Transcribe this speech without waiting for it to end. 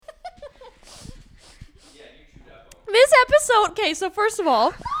this episode... Okay, so first of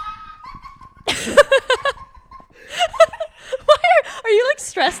all... Are you like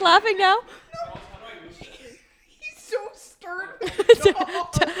stress laughing now? No. He's so stern.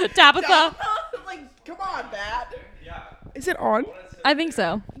 Tabitha. Like, come on, Matt. Yeah. Is it on? I think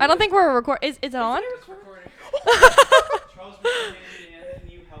so. I don't think we're recording. Is it on? Charles, can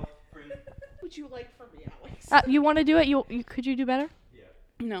you help bring? What would you like from me, Alex? You want to do it? You could you do better?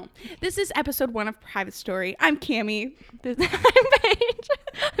 No. This is episode 1 of Private Story. I'm Cammie. I'm Paige.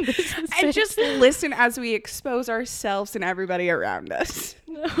 This is And Paige. just listen as we expose ourselves and everybody around us.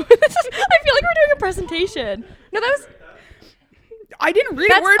 No, I feel like we're doing a presentation. No, that was... I didn't read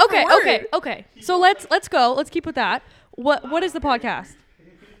That's, word okay, for word. okay. So let's go. Let's keep with that. What is the podcast?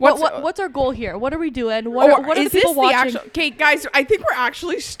 What's our goal here? What are we doing? What are the people watching? Okay, guys, I think we're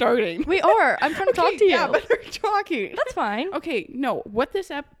actually starting. We are. I'm trying to talk to you. Yeah, but we're talking. That's fine. Okay, no. What this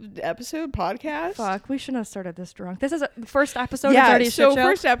episode podcast? Fuck, we shouldn't have started this drunk. This is the first episode. Yeah, It's already a so shit show.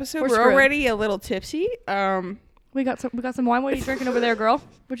 first episode, we're screwed. already a little tipsy. We got some wine. What are you drinking over there, girl?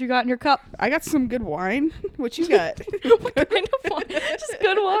 What you got in your cup? I got some good wine. What you got? What kind of wine? Just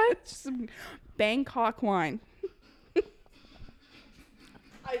good wine? Just some Bangkok wine.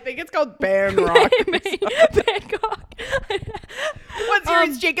 I think it's called Ban Rock. Bangkok. What's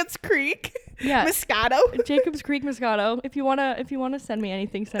yours? Jacob's Creek. Yeah. Moscato. Jacob's Creek Moscato. If you wanna send me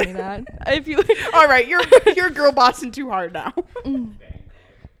anything, send me that. If you All right, you're girl bossing too hard now.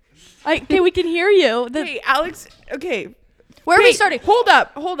 okay, we can hear you. Okay, Alex. Okay. Where are we Okay, starting? Hold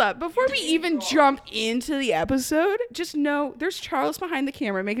up. Before we even jump into the episode, just know there's Charles behind the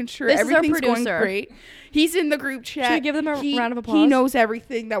camera making sure This is our everything's going producer. great. He's in the group chat. Should we give them a round of applause? He knows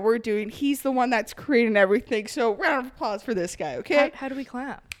everything that we're doing. He's the one that's creating everything. So round of applause for this guy, okay? How do we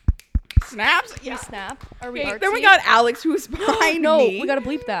clap? Snaps? Yeah. Yeah. Snap. Are we Okay, artsy? then we got Alex, who's behind no, me. we gotta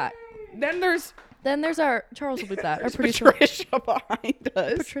bleep that. Then there's Our Charles will bleep that. Our there's producer. Patricia behind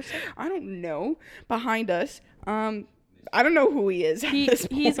us. Patricia? I don't know. Behind us. I don't know who he is at this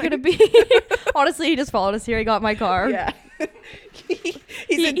point. He's gonna be. Honestly, he just followed us here. He got my car. Yeah. He's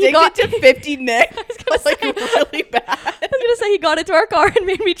He addicted got- to 50 Nick. gonna Like say- really bad. I was gonna say he got into our car and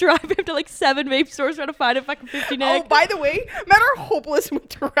made me drive him to like 7 vape stores trying to find a fucking 50 Oh, Nick. by the way, men are hopeless with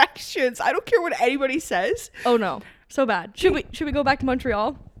directions. I don't care what anybody says. Oh no, so bad. Should we go back to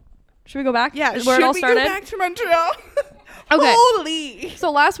Montreal? Should we go back? Yeah, Is where it all started. Go back to Montreal? Okay. Holy.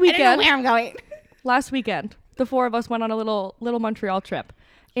 So last weekend, I'm going. the 4 of us went on a little Montreal trip,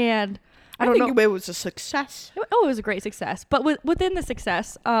 and I I don't think know. it was a success. Oh, it was a great success. But within the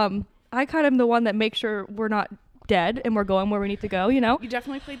success, I kind of am the one that makes sure we're not dead and we're going where we need to go. You know. You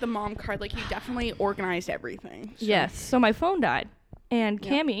definitely played the mom card. Like, you definitely organized everything. So. Yes. So my phone died, and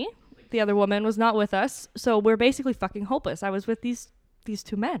Yep. Cammie, the other woman, was not with us. So we're basically fucking hopeless. I was with these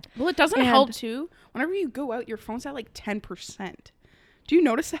 2 men. Well, it doesn't And- help, too. Whenever you go out, your phone's at, like, 10%. Do you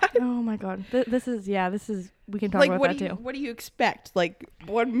notice that? Oh my god. This is we can talk Like, about what that do you, too. what do you expect? Like,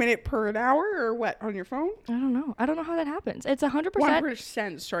 1 minute per an hour or what on your phone? I don't know how that happens. It's 100%.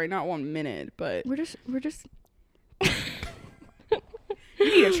 1%. Sorry, not 1 minute, but We're just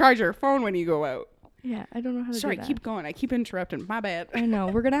you need to charge your phone when you go out. yeah, I don't know how to Sorry, do that. keep going. I keep interrupting. My bad. I know.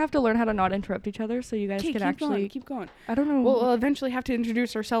 We're going to have to learn how to not interrupt each other so you guys Okay, can keep actually going. Keep going. I don't know. We'll eventually have to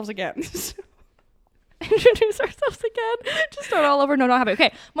introduce ourselves again. introduce ourselves again. Just start all over. No, not happy.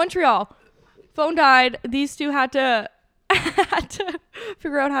 Okay, Montreal. Phone died. These 2 had to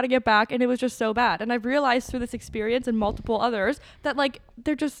figure out how to get back, and it was just so bad. And I've realized through this experience and multiple others that like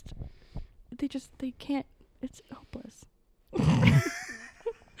they can't. It's hopeless.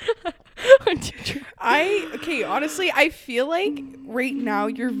 Honestly, I feel like right now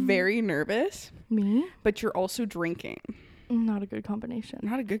you're very nervous, Me? but you're also drinking. Not a good combination.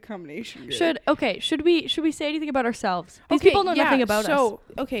 Not a good combination. Really. Should we say anything about ourselves? These Okay, people know yeah, nothing about us. So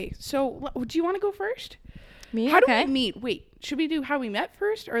do you want to go first? Me? How okay. do we meet? Wait, should we do how we met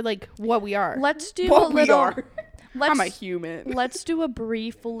first, or like what we are? Let's do what a little. We are. Let's, I'm a human. Let's do a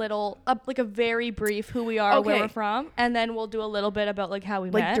brief little, like a very brief who we are, where Okay. we're from, and then we'll do a little bit about like how we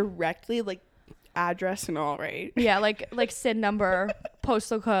Like met. directly, like address and all, right? Yeah, like SIN number,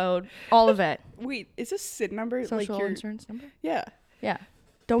 postal code, all of it. Wait, is this SIN number Social like your? insurance number? Yeah. Yeah.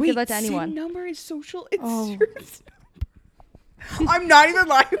 Don't Wait, give that to SIN anyone. number is social Oh. insurance number. I'm not even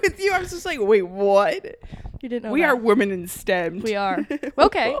lying with you. I was just like, wait, what? You didn't know We that. are women in STEM. We are.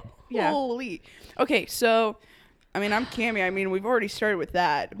 Okay. Yeah. Holy. Okay, so I mean, I'm Cammie. I mean, we've already started with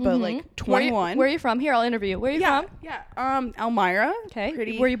that, but Mhm. like 21. Where are you from? Here, I'll interview you. Where are you yeah, from? yeah. Elmira. Okay.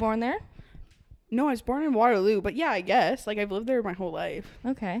 Pretty. Were you born there? No, I was born in Waterloo, but yeah, I guess like I've lived there my whole life.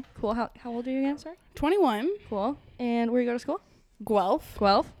 Okay. Cool. How old are you again, sorry? 21. Cool. And where you go to school? Guelph.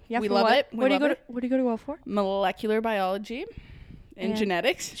 Guelph? Yeah, We for love what? it. We What do you love go it. to? What do you go to Guelph for? Molecular biology and And-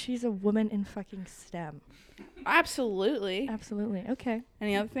 genetics. She's a woman in fucking STEM. Absolutely. Absolutely. Okay.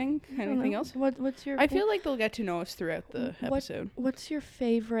 Any other thing? I don't Anything know. else? What's your? I feel like they'll get to know us throughout the what- episode. What's your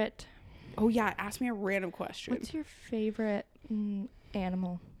favorite? Oh yeah, ask me a random question. What's your favorite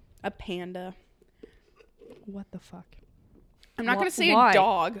animal? A panda. What the fuck? I'm not gonna say why? a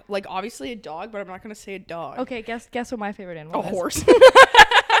dog. Like obviously a dog, but I'm not gonna say a dog. Okay, guess what my favorite animal A is. horse.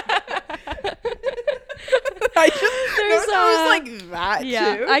 I just There's, noticed it was like that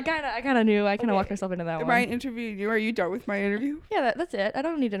Yeah, too. I kind of knew. I kind of Okay. walked myself into that Am one. I interviewing you? Are you done with my interview? Yeah, that's it. I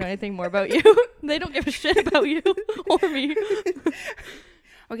don't need to know anything more about you. They don't give a shit about you or me.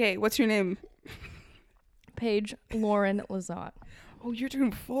 Okay, what's your name? Paige Lauren Lazat. Oh, you're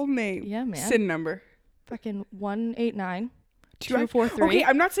doing full name. Yeah, man. SIN number. Fucking 189 Do I- 243 Okay,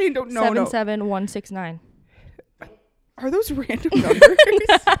 I'm not saying don't. No, no. 77169. Are those random numbers?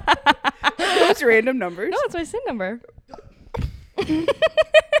 Are those random numbers? No, it's my SIN number.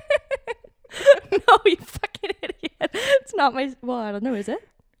 No, you fucking idiot. It's not my. Well, I don't know. Is it?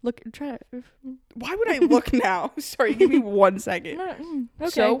 Look, try it. Why would I look now? Sorry, give me 1 second. Okay.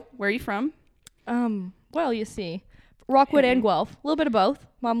 So, where are you from? Well, you see, Rockwood and Guelph. A little bit of both.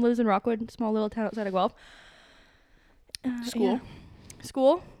 Mom lives in Rockwood, small little town outside of Guelph. School. Yeah.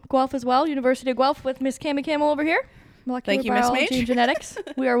 School. Guelph as well. University of Guelph with Miss Cammy Camel over here. Molecular Thank you, Miss biology Mage. and genetics.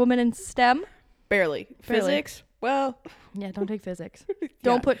 We are women in STEM. Barely. Physics? Well, Yeah, don't take physics.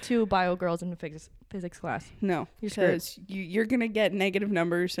 Don't put two bio girls in physics class. no. You're screwed. Because you're going to get negative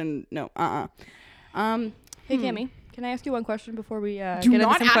numbers and no. Hey, Cammy, can I ask you one question before we Do get into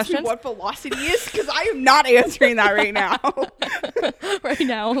not some ask questions? me what velocity is because I am not answering that right now. Right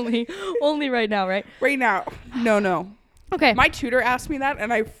now, only right now, right? Right now. No. Okay. My tutor asked me that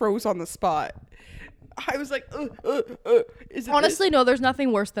and I froze on the spot. I was like, is it Honestly, no, there's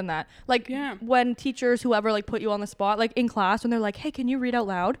nothing worse than that. Like Yeah. when teachers, whoever, like put you on the spot, like in class, when they're like, hey, can you read out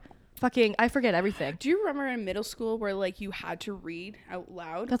loud? Fucking, I forget everything. Do you remember in middle school where like you had to read out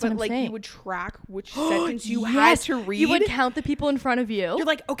loud? That's but what I'm like saying. you would track which sentence you had Yes, to read? You would count the people in front of you. You're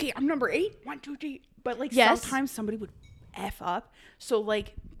like, okay, I'm number 8. 1, 2, 3. But like Yes. sometimes somebody would F up. So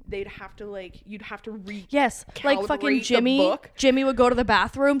like they'd have to like you'd have to read. Yes, like calibrate fucking the Jimmy. book. Jimmy would go to the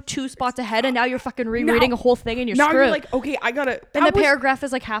bathroom 2 spots ahead, and now you're fucking rereading Now- a whole thing, and you're Now screwed. you're like, okay, I gotta. and the that was- paragraph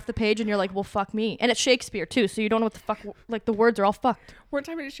is like half the page, and you're like, well, fuck me. And it's Shakespeare too, so you don't know what the fuck. Like the words are all fucked. One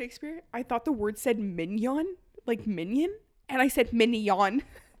time in Shakespeare, I thought the word said mignon, like minion, and I said mignon,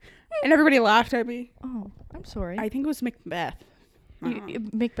 and everybody laughed at me. Oh, I'm sorry. I think it was Macbeth.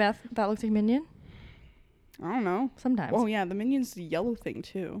 Macbeth. That looks like Minion. I don't know. Sometimes. Oh yeah, the minion's the yellow thing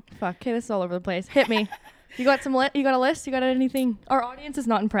too. Fuck. Okay, this is all over the place. Hit me. You got some? You got a list? You got anything? Our audience is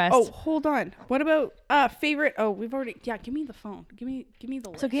not impressed. Oh, hold on. What about favorite? Oh, we've already. Yeah, give me the phone. Give me the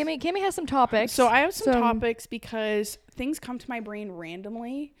list. So Cammy has some topics. So I have some topics because things come to my brain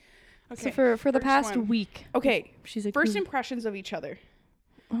randomly. Okay. So for the first past one. week, Okay. she's like, First "Ooh." impressions of each other.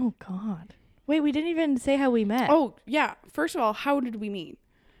 Oh God. Wait, we didn't even say how we met. Oh yeah. First of all, how did we meet?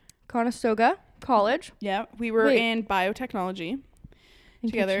 Conestoga College. Yeah, we were Wait. in biotechnology in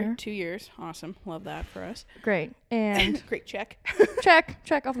together. Kitchener. 2 years. Awesome. Love that for us. Great. And Great check.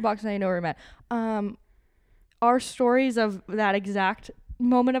 check off the box. Now you know where we met. Our stories of that exact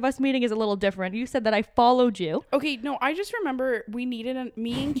moment of us meeting is a little different. You said that I followed you. Okay, no, I just remember we needed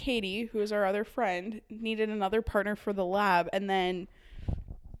me and Katie, who is our other friend, needed another partner for the lab, and then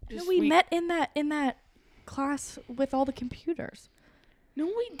No, we met in that class with all the computers. No,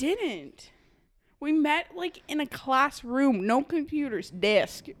 we didn't. We met like in a classroom, no computers,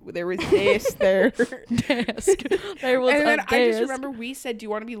 desk. There was this there. Desk. There was And a then I just desk. remember we said, "Do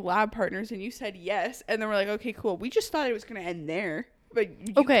you want to be lab partners?" And you said yes. And then we're like, "Okay, cool." We just thought it was gonna end there, but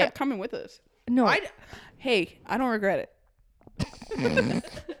you Okay. kept coming with us. No, Hey, I don't regret it.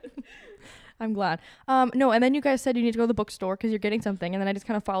 I'm glad. No, and then you guys said you need to go to the bookstore because you're getting something, and then I just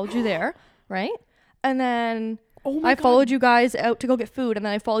kind of followed you there, right? And then Oh my I God. followed you guys out to go get food, and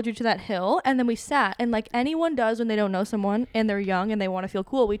then I followed you to that hill, and then we sat, and like anyone does when they don't know someone and they're young and they want to feel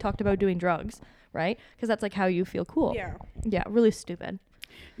cool, we talked about doing drugs, right? Because that's like how you feel cool. Yeah, really stupid.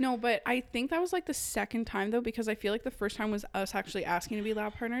 No, but I think that was like the second time though, because I feel like the first time was us actually asking to be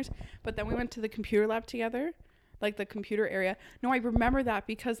lab partners, but then we went to the computer lab together, like the computer area. No, I remember that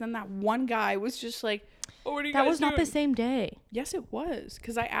because then that one guy was just like, "Oh, what are you That guys was not the doing?" same day. Yes, it was,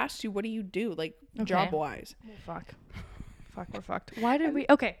 because I asked you, "What do you do, like Okay. job wise?" Oh, fuck, we're fucked. Why did we?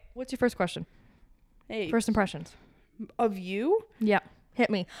 Okay, what's your first question? Hey, First impressions. of you? Yeah, hit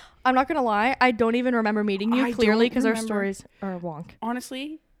me. I'm not gonna lie, I don't even remember meeting you I clearly don't because our remember. stories are wonk.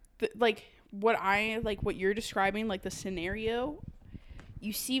 Honestly, like what you're describing, like the scenario,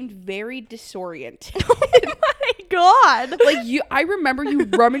 you seemed very disoriented. My God. I remember you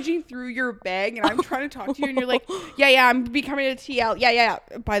rummaging through your bag, and I'm trying to talk to you, and you're like, yeah, I'm becoming a TL. Yeah.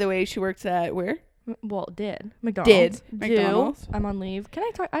 By the way, she works at where? Well, McDonald's. McDonald's. I'm on leave. Can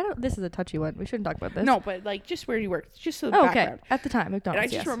I talk? This is a touchy one. We shouldn't talk about this. No, but like just where you work, just the Oh, okay. background. At the time, And McDonald's. I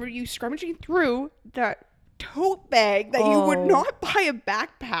just yes. remember you scrummaging through that tote bag that you would Oh. not buy a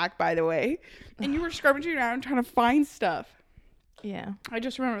backpack, by the way, and you were scrummaging around trying to find stuff. Yeah. I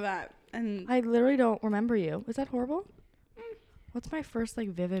just remember that, and I literally don't remember you. Is that horrible? What's my first like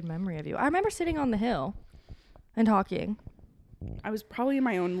vivid memory of you? I remember sitting on the hill and talking. I was probably in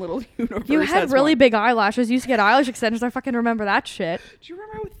my own little universe. You had that's really why. big eyelashes. You used to get eyelash extensions. I fucking remember that shit. Do you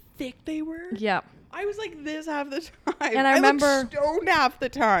remember how thick they were? Yeah. I was like this half the time. And I remember- looked stoned half the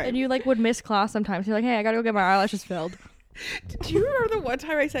time. And you like would miss class sometimes. You're like, hey, I gotta go get my eyelashes filled. Do you remember the one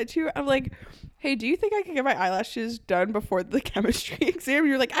time I said to you, I'm like, hey, do you think I can get my eyelashes done before the chemistry exam?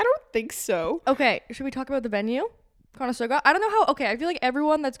 You're like, I don't think so. Okay, should we talk about the venue? Conestoga? I don't know how. Okay, I feel like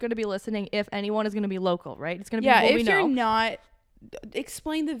everyone that's going to be listening, if anyone is going to be local, right? It's going to be Yeah, people we if you're know. not,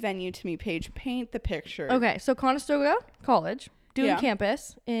 explain the venue to me, Paige. Paint the picture. Okay, so Conestoga College, Dune Yeah.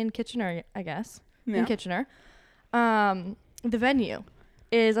 campus in Kitchener, I guess. Yeah. In Kitchener. The venue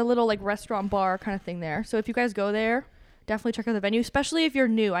is a little like restaurant bar kind of thing there. So if you guys go there, definitely check out the venue, especially if you're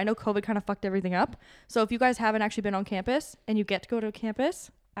new. I know COVID kind of fucked everything up. So if you guys haven't actually been on campus and you get to go to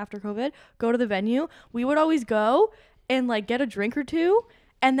campus after COVID, go to the venue. We would always go and like get a drink or two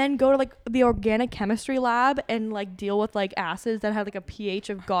and then go to like the organic chemistry lab and like deal with like acids that had like a pH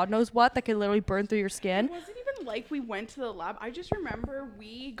of God knows what that could literally burn through your skin. It wasn't even like we went to the lab. I just remember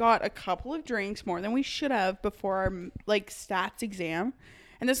we got a couple of drinks more than we should have before our like stats exam.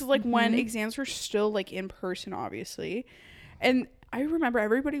 And this is like when exams were still like in person, obviously. And I remember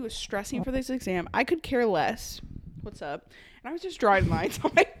everybody was stressing for this exam. I could care less. What's up? And I was just drawing lines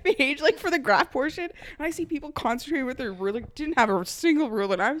on my page, like for the graph portion. And I see people concentrating with their ruler. Didn't have a single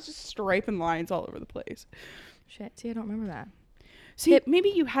ruler. And I was just striping lines all over the place. Shit, see, I don't remember that. See, maybe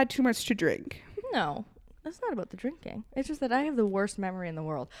you had too much to drink. No, it's not about the drinking. It's just that I have the worst memory in the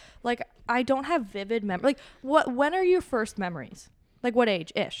world. Like, I don't have vivid memory. Like, when are your first memories? Like, what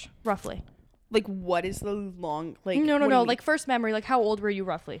age-ish, roughly? Like, what is the long, like... No. what do you mean? Like, first memory, like, how old were you,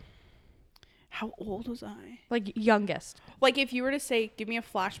 roughly? How old was I? Like, youngest. Like, if you were to say, give me a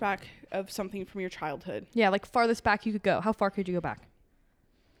flashback of something from your childhood. Yeah, like, farthest back you could go. How far could you go back?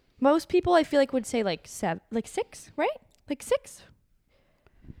 Most people, I feel like, would say, like, 6, right? Like, 6?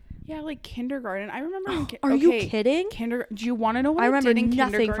 Yeah, like kindergarten. I remember. Are you kidding? Do you want to know what I remember did in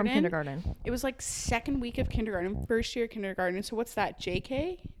nothing from kindergarten. It was like second week of kindergarten, first year of kindergarten. So what's that?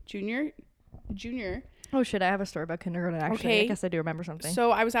 JK? Junior? Oh, shit, I have a story about kindergarten, actually. I Okay. guess I do remember something.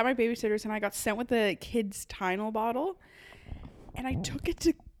 So I was at my babysitter's and I got sent with the kids' Tylenol bottle. And I took it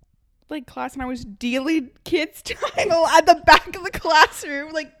to like class and I was dealing kids' Tylenol at the back of the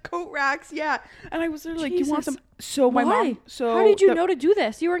classroom, like coat racks, yeah. And I was literally like, "You want Jesus. some?" So my Why? mom. So how did you the- know to do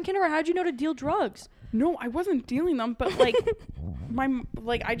this? You were in kindergarten. How did you know to deal drugs? No, I wasn't dealing them, but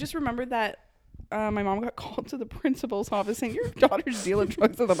like I just remember that my mom got called to the principal's office saying your daughter's dealing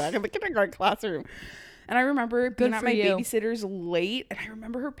drugs in the back of the kindergarten classroom. And I remember being Good at for my you. babysitter's late, and I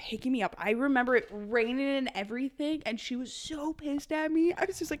remember her picking me up. I remember it raining and everything, and she was so pissed at me. I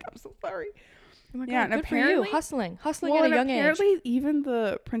was just like, I'm so sorry. Oh my God, Yeah, and good for you. apparently- Hustling Well, at a and young age. apparently even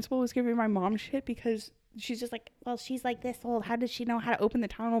the principal was giving my mom shit because she's just like, well, she's like this old. How does she know how to open the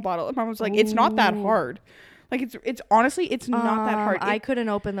Tylenol bottle? And mom was like, it's not that Ooh. hard. Like it's honestly, it's not that hard. I couldn't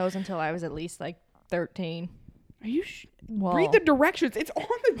open those until I was at least like 13. Are you? Well, Read the directions. It's on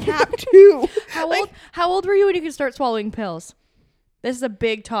the cap too. How old were you when you could start swallowing pills? This is a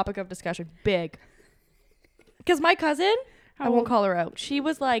big topic of discussion. Big. Because my cousin, I won't call her out. She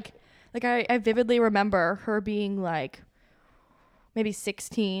was like I vividly remember her being like maybe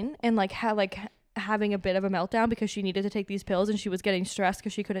 16 and like having a bit of a meltdown because she needed to take these pills and she was getting stressed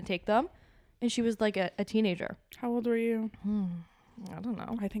because she couldn't take them. And she was like a teenager. How old were you? I don't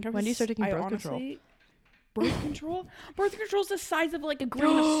know. I think I was. When do you start taking I birth control? honestly- Birth control? Birth control's the size of like a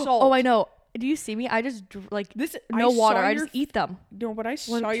grain of salt. Oh, I know. Do you see me? I just like This no I water. saw I your just eat them. No, but I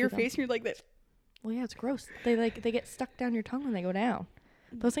saw Well, your chew them. face and you're like this. Well, yeah, it's gross. They get stuck down your tongue when they go down.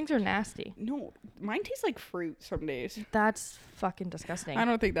 Those things are nasty. No, mine tastes like fruit some days. That's fucking disgusting. I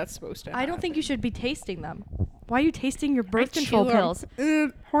don't think that's supposed to. I don't think you should be tasting them. Why are you tasting your birth I control chew 'em. pills?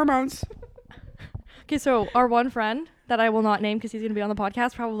 Hormones. Okay, so our one friend that I will not name because he's going to be on the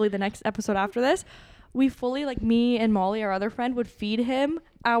podcast probably the next episode after this, we fully, like me and Molly, our other friend, would feed him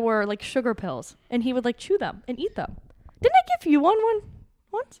our like sugar pills and he would like chew them and eat them. Didn't I give you one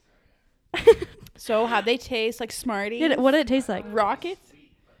once? So how'd they taste? Like Smarties? What did it taste like? Rockets?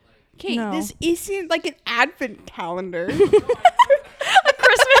 Okay, No. this isn't like an advent calendar.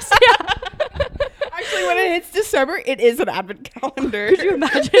 Christmas, yeah. Actually, when it hits December, it is an advent calendar. Could you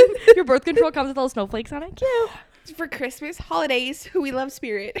imagine? Your birth control comes with all snowflakes on it. Cute. For Christmas, holidays, who we love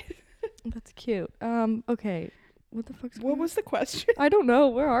spirit. That's cute. Okay. What the fuck's What was the question? I don't know.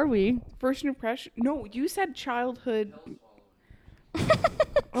 Where are we? First impression? No, you said childhood.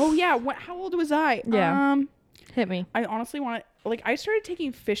 Oh yeah, how old was I? Yeah. Hit me. I honestly want to, like, I started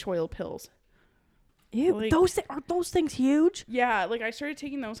taking fish oil pills. Ew, Like- are those things huge? Yeah, like I started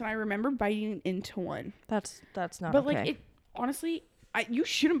taking those and I remember biting into one. That's not But okay. like it honestly, you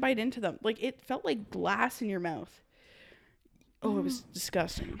shouldn't bite into them. Like it felt like glass in your mouth. Oh, it was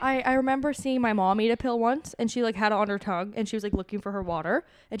disgusting. I remember seeing my mom eat a pill once, and she like had it on her tongue, and she was like looking for her water,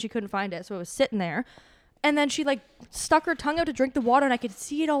 and she couldn't find it, so it was sitting there. And then she like stuck her tongue out to drink the water, and I could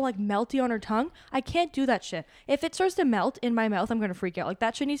see it all like melty on her tongue. I can't do that shit. If it starts to melt in my mouth, I'm gonna freak out. Like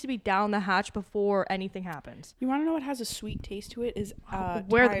that shit needs to be down the hatch before anything happens. You want to know what has a sweet taste to it? Is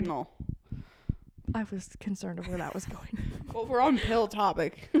Where the- Tylenol. I was concerned of where that was going. Well, we're on pill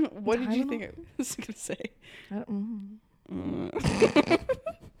topic. What did you think I was gonna say? I don't-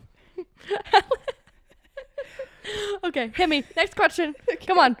 Okay, hit me. Next question.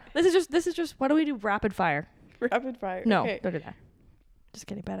 Come on. This is just. Why do we do rapid fire? Rapid fire. No, Okay. don't do that. Just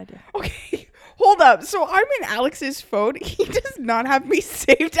kidding. Bad idea. Okay, hold up. So I'm in Alex's phone. He does not have me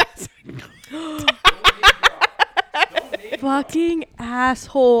saved as. Fucking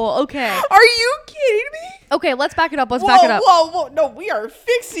asshole. Okay. Are you kidding me? Okay, let's back it up. Let's back it up. Whoa! No, we are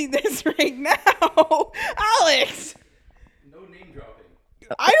fixing this right now, Alex. No name dropping.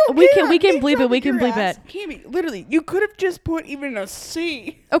 I don't. We care. can Name bleep it. We drop can your bleep ass. it. Cammy, literally, you could have just put even a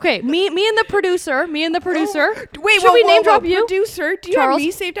C. Okay, me and the producer. Wait, Should we name drop you? Producer, do you Charles? have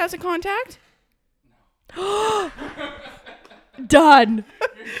me saved as a contact? Done.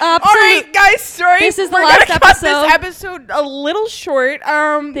 All right, guys. Sorry. This is the we're last gonna cut this episode. episode a little short.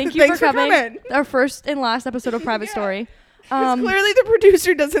 Thank you thanks for coming. coming. Our first and last episode of Private Yeah. Story. 'Cause clearly the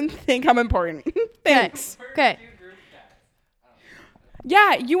producer doesn't think I'm important. Thanks. Okay.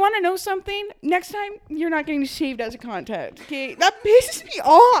 Yeah, you want to know something? Next time, you're not getting saved as a contact. Okay, that pisses me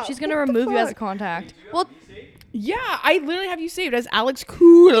off. She's gonna What the remove you as a fuck? contact. Well, Yeah, I literally have you saved as Alex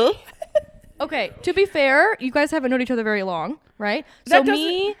Cool. okay. To be fair, you guys haven't known each other very long, right? That So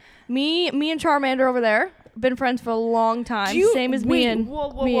me and Charmander over there been friends for a long time. Same as me and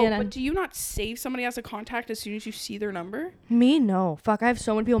But do you not save somebody as a contact as soon as you see their number? me. No, fuck. I have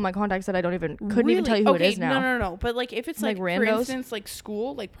so many people in my contacts that I couldn't even tell you who okay, it is now. No. But like, if it's Like for randos? instance, like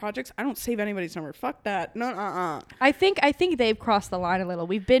school, like projects, I don't save anybody's number. Fuck that. No. I think they've crossed the line a little.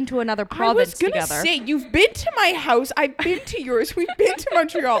 We've been to another I province was gonna together. say you've been to my house. I've been to yours. We've been to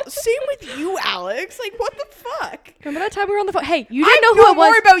Montreal. Same with you, Alex. Like, what the fuck? Remember that time we were on the phone? Hey, you I didn't know know who it was.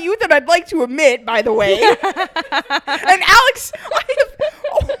 more about you than I'd like to admit, by the way. And Alex, I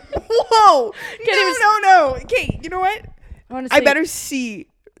have. Whoa! No. Okay, you know what? Honestly, I better see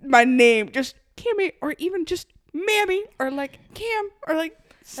my name, just Cammy, or even just Mammy, or like Cam, or like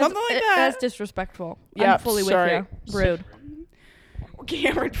something like that. That's disrespectful. Yeah, I'm fully sorry. with you. Rude.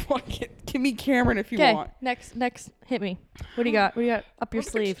 Cameron, give me Cameron if you Okay, want. next, hit me. What do you got? What do you got up your I'm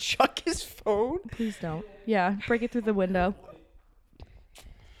gonna sleeve? Chuck his phone. Please don't. Yeah, break it through the window.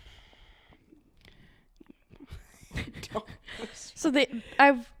 So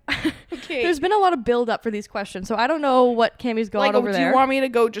Okay. there's been a lot of build up for these questions, so I don't know what Cammy's got Like, over do there. you want me to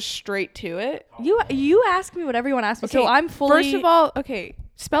go just straight to it? You ask me whatever you want to ask me. So I'm fully. First of all, okay,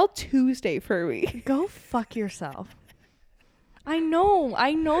 spell Tuesday for me. go fuck yourself. I know.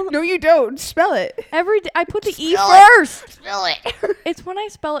 No, you don't. Spell it. Every day I put the E Spell it. first. Spell it. It's when I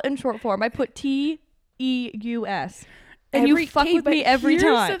spell it in short form. I put TEUS, and you fuck with me every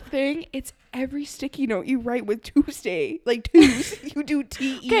time. Here's the thing: it's every sticky note you write with Tuesday, like twos. You do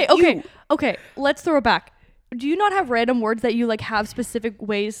T-E-U. Okay. Let's throw it back. Do you not have random words that you like have specific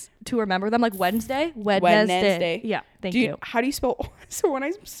ways to remember them, like Wednesday? Wednesday. Yeah. Thank you. How do you spell? So when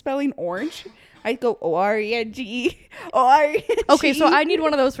I'm spelling orange, I go O-R-E-N-G. O-R-E-N-G. Okay, so I need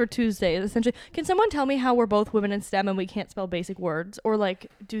one of those for Tuesday, essentially. Can someone tell me how we're both women in STEM and we can't spell basic words or like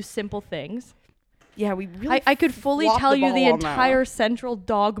do simple things? Yeah, we really. I could fully flopped tell the you the ball on that entire central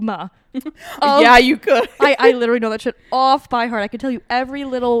dogma. Yeah, you could. I literally know that shit off by heart. I could tell you every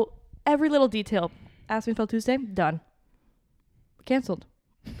little detail. Ask me to spell Tuesday. Done. Cancelled.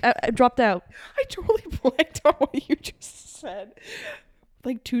 I dropped out. I totally blanked on what you just said.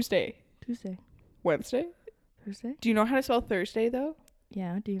 Like Tuesday, Tuesday. Wednesday. Thursday. Do you know how to spell Thursday though?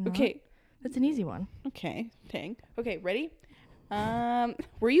 Yeah. Do you know? Okay. That's an easy one. Okay. Dang. Okay. Ready?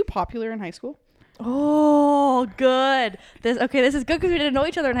 Were you popular in high school? Oh, good. This is good because we didn't know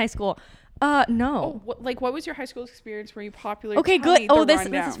each other in high school. No. Oh, what was your high school experience? Were you popular? Okay, Tell good. me Oh, the this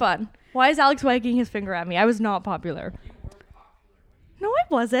is rundown. fun. Why is Alex wagging his finger at me? I was not popular. No, I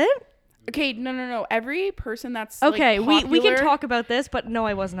wasn't. Okay, no. Every person that's Okay, like, we can popular- talk about this, but no,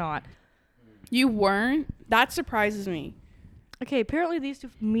 I was not. You weren't? That surprises me. Okay, apparently these two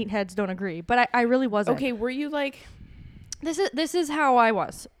meatheads don't agree, but I really wasn't. Okay, were you like? This is how I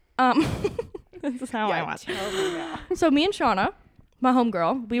was. This is how I was. Tell me now. So me and Shauna, my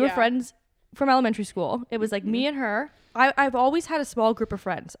homegirl, we were Yeah. friends from elementary school. It was like me and her. I've always had a small group of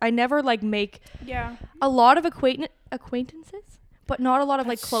friends. I never like make Yeah. a lot of acquaintances, but not a lot of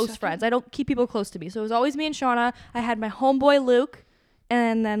like That's close such a- friends. I don't keep people close to me. So it was always me and Shauna. I had my homeboy Luke,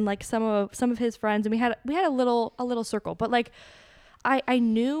 and then like some of his friends, and we had a little circle. But like I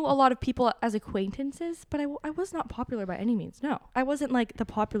knew a lot of people as acquaintances, but I was not popular by any means. No, I wasn't like the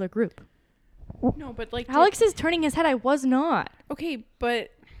popular group. No, but like Alex is turning his head. I was not. Okay,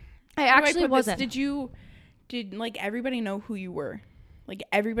 but I how do I actually put this? wasn't. Did like everybody know who you were? Like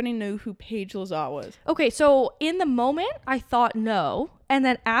everybody knew who Paige Lazat was. Okay, so in the moment I thought no, and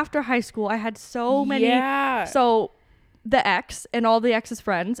then after high school I had so many. Yeah. So the ex and all the ex's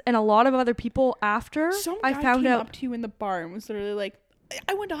friends and a lot of other people after Some guy I found came out. up to you in the bar and was literally like,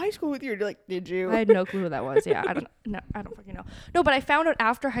 I went to high school with you. And you're like, did you? I had no clue who that was. Yeah, I don't fucking know. No, but I found out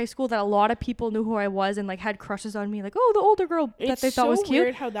after high school that a lot of people knew who I was and like had crushes on me, like, oh, the older girl that It's they thought so was cute.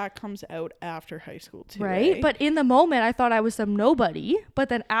 weird how that comes out after high school too. Right? eh? But in the moment I thought I was some nobody. But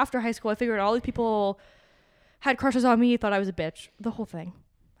then after high school I figured all these people had crushes on me, thought I was a bitch. The whole thing.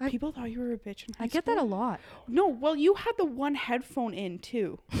 people thought you were a bitch in high I get that a school. lot. No, well, you had the one headphone in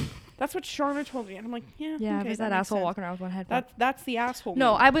too. That's what Shauna told me, and I'm like, yeah. Yeah, okay, it was that makes asshole sense. walking around with one headphone. That's the asshole.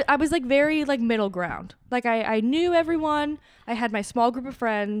 No, move. I was like very like middle ground. Like I knew everyone. I had my small group of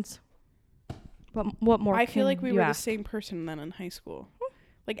friends. What more? I feel can like we you were ask? the same person then in high school.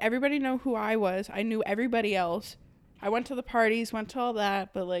 Like everybody knew who I was. I knew everybody else. I went to the parties, went to all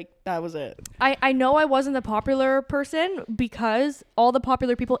that, but like that was it. I know I wasn't the popular person because all the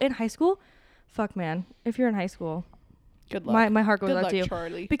popular people in high school. Fuck man, if you're in high school, Good luck. my heart goes Good out luck, to you.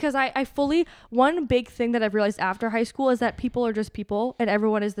 Charlie. Because I fully, one big thing that I've realized after high school is that people are just people and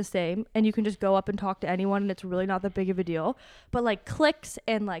everyone is the same and you can just go up and talk to anyone and it's really not that big of a deal. But like cliques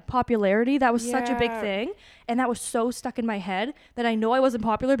and like popularity, that was such a big Yeah. thing. And that was so stuck in my head that I know I wasn't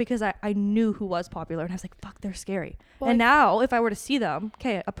popular because I knew who was popular and I was like, fuck, they're scary. Well, and I- now if I were to see them,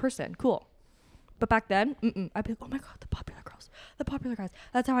 okay, a person, cool. But back then, I'd be like, oh my God, the popular girls, the popular guys.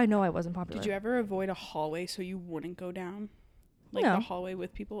 That's how I know I wasn't popular. Did you ever avoid a hallway so you wouldn't go down? Like No. the hallway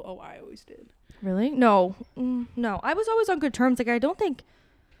with people? Oh, I always did. Really? No. No. I was always on good terms. Like, I don't think...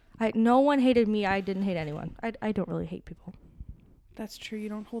 no one hated me. I didn't hate anyone. I don't really hate people. That's true. You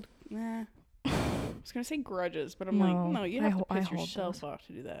don't hold. Nah. I was gonna say grudges, but I'm No, like, no. You I have ho- to I piss hold yourself those. off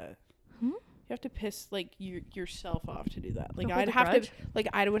to do that. Hmm? You have to piss like yourself off to do that. Like hold I'd a have grudge? to, like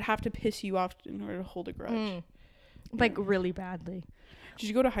I would have to piss you off in order to hold a grudge. Like, really badly. Did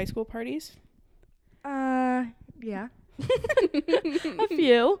you go to high school parties? Yeah. A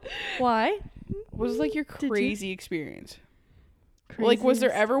few. Why? What was like your you? crazy experience? Like, was there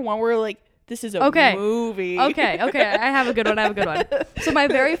Craziest. ever one where like this is a Okay. movie? Okay. I have a good one. So my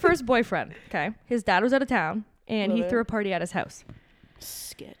very first boyfriend, okay, his dad was out of town and he Love threw it. a party at his house.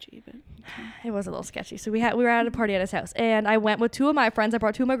 Sketchy, but It was a little sketchy. So we were at a party at his house and I went with two of my friends. I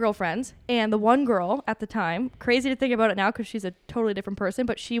brought two of my girlfriends and the one girl at the time, crazy to think about it now because she's a totally different person,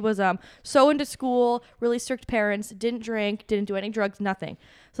 but she was so into school, really strict parents, didn't drink, didn't do any drugs, nothing.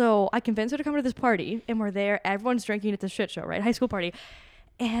 So I convinced her to come to this party and we're there. Everyone's drinking. It's a shit show, right? High school party.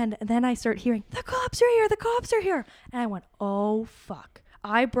 And then I start hearing, the cops are here, the cops are here. And I went, oh, fuck.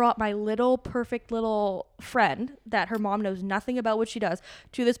 I brought my little perfect little friend that her mom knows nothing about what she does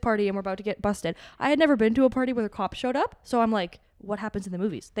to this party and we're about to get busted. I had never been to a party where the cops showed up. So I'm like, what happens in the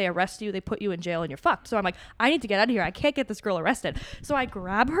movies? They arrest you, they put you in jail and you're fucked. So I'm like, I need to get out of here. I can't get this girl arrested. So I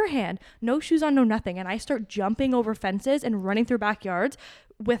grab her hand, no shoes on, no nothing. And I start jumping over fences and running through backyards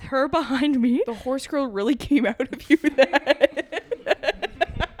with her behind me. the horse girl really came out of you then.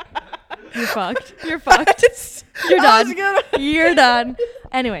 You're fucked. You're fucked. You're I was done. gonna- You're done.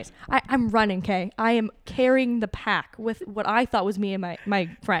 Anyways, I'm running, okay? I am carrying the pack with what I thought was me and my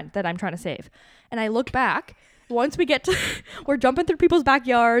friend that I'm trying to save. And I look back. Once we get to, we're jumping through people's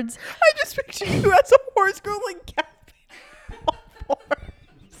backyards. I just picture you as a horse girl like galloping off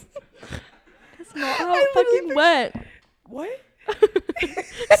horse. That's not how I it fucking literally went.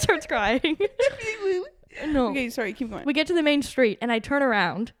 What? Starts crying. No. Okay, sorry, keep going. We get to the main street and I turn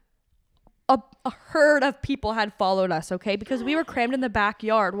around a herd of people had followed us, okay? Because we were crammed in the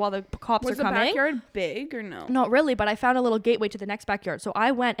backyard while the cops Was are the coming. backyard big or no? Not really, but I found a little gateway to the next backyard. So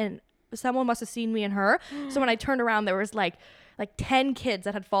I went and someone must have seen me and her. So when I turned around, there was like 10 kids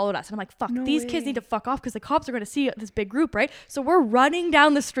that had followed us. And I'm like, fuck, No these way. kids need to fuck off because the cops are going to see this big group, right? So we're running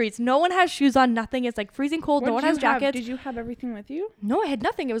down the streets. No one has shoes on, nothing. It's like freezing cold. No What one did has you have? jackets. Did you have everything with you? No, I had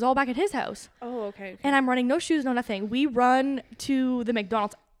nothing. It was all back at his house. Oh, okay. And I'm running, no shoes, no nothing. We run to the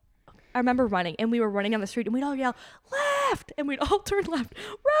McDonald's. I remember running, and we were running down the street, and we'd all yell, left! And we'd all turn left,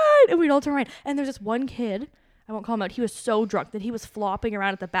 right! And we'd all turn right. And there's this one kid, I won't call him out, he was so drunk that he was flopping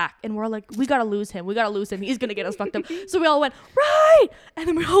around at the back. And we're like, we gotta lose him. He's gonna get us fucked up. So we all went, right! And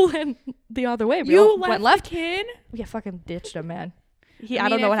then we all went the other way. We all went left. The kid? We fucking ditched him, man. I mean,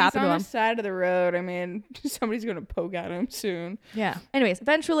 don't know what if happened he's to on him. the side of the road, I mean, somebody's gonna poke at him soon. Yeah. Anyways,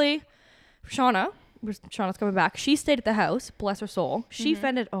 eventually, Shauna's coming back. She stayed at the house, bless her soul. She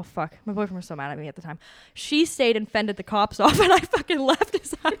fended. Oh fuck, my boyfriend was so mad at me at the time. She stayed and fended the cops off, and I fucking left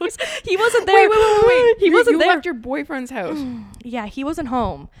his house. He wasn't there. Wait. He wasn't you there. left your boyfriend's house. Yeah, he wasn't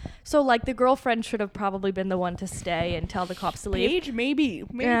home. So like the girlfriend should have probably been the one to stay and tell the cops to leave. Paige, maybe.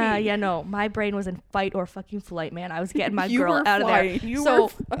 Yeah, no. My brain was in fight or fucking flight, man. I was getting my You girl were out of there. You so,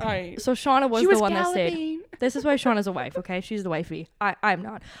 were fine. so Shauna was She the was one that stayed. galloping. This is why Shauna's a wife, okay? She's the wifey. I'm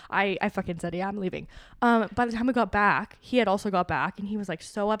not. I fucking said, yeah, I'm leaving. By the time we got back, he had also got back, and he was like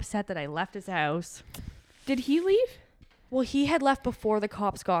so upset that I left his house. Did he leave? Well, he had left before the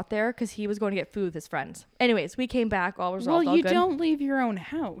cops got there because he was going to get food with his friends. Anyways, we came back, all resolved, Well, all you good. don't leave your own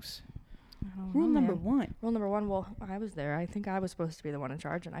house. Rule number man. 1. Rule number 1, well, I was there. I think I was supposed to be the one in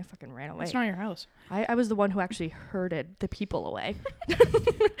charge, and I fucking ran away. It's not your house. I was the one who actually herded the people away.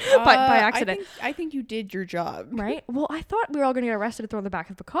 by accident. I think you did your job. Right? Well, I thought we were all going to get arrested and thrown in the back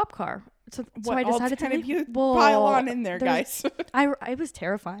of a cop car. So I all decided to 10 of leave. you Well, pile on in there, there's- guys. I was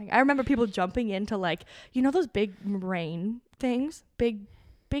terrifying. I remember people jumping into like, you know those big rain things? Big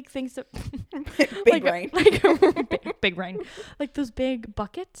things that Big rain. big rain. Like those big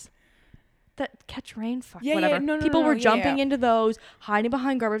buckets that catch rain. Fuck, Yeah, whatever. no, People were yeah, jumping yeah. into those, hiding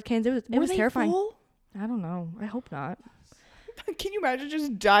behind garbage cans. It Were was they terrifying. full? I don't know. I hope not. Can you imagine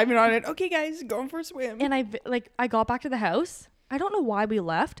just diving on it? Okay, guys, going for a swim. And I got back to the house. I don't know why we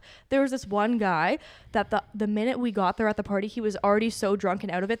left. There was this one guy that the minute we got there at the party, he was already so drunk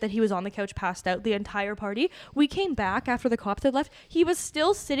and out of it that he was on the couch passed out the entire party. We came back after the cops had left. He was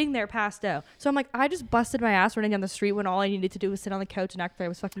still sitting there passed out. So I'm like, I just busted my ass running down the street when all I needed to do was sit on the couch and act like I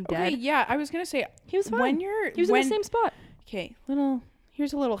was fucking dead. Okay, yeah, I was gonna say He was fine. when He was in the same spot. Okay,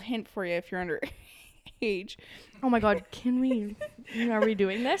 here's a little hint for you if you're under age. Oh my God, are we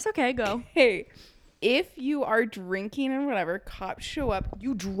doing this? Okay, go. Hey, if you are drinking and whatever, cops show up,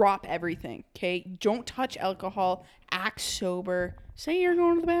 you drop everything, okay? Don't touch alcohol, act sober. Say you're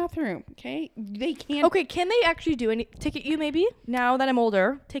going to the bathroom, okay? They can't. Okay, can they actually do any ticket you maybe? Now that I'm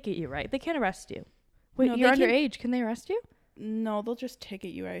older, ticket you, right? They can't arrest you. Wait, No, you're they can- underage. Can they arrest you? No, they'll just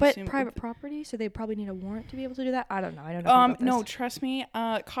ticket you, I But assume. private property, so they probably need a warrant to be able to do that. I don't know. I don't know. about No, this. trust me.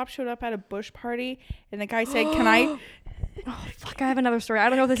 Cops showed up at a bush party, and the guy said, "Can I? Oh fuck! I have another story. I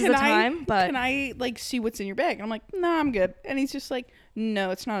don't know if this is the time, but can I like see what's in your bag?" And I'm like, "Nah, I'm good." And he's just like, "No,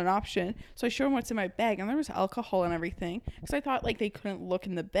 it's not an option." So I showed him what's in my bag, and there was alcohol and everything, because I thought like they couldn't look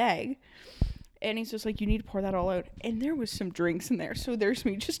in the bag. And he's just like, "You need to pour that all out." And there was some drinks in there, so there's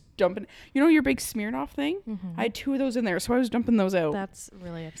me just dumping. You know your big Smirnoff thing? I had 2 of those in there, so I was dumping those out. that's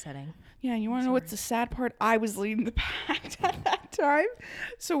really upsetting. Yeah, and you want to know what's the sad part? I was leading the pack at that time,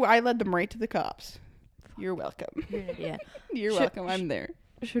 so I led them right to the cops. You're welcome. You're an idiot. You're Should- welcome. I'm there.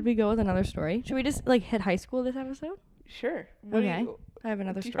 Should we go with another story? Should we just like hit high school this episode? Sure. What do Okay. you- I have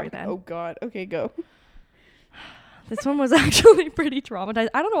another do you story have- then. Oh God. Okay, go. This one was actually pretty traumatized.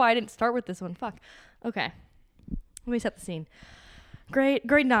 I don't know why I didn't start with this one. Fuck. Okay. Let me set the scene. Grade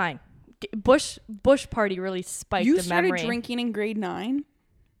 9. Bush party really spiked You the started memory. drinking in grade 9.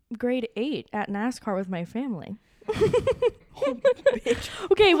 Grade 8 at NASCAR with my family. Bitch.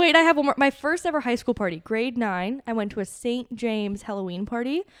 Okay, wait, I have one more. My first ever high school party, grade 9. I went to a St. James Halloween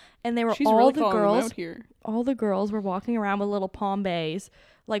party, and they were She's all really the calling them girls. out here. All the girls were walking around with little palm bays,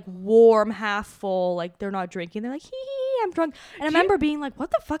 like warm, half full, like they're not drinking. They're like, hee hee, I'm drunk. And I remember being like, what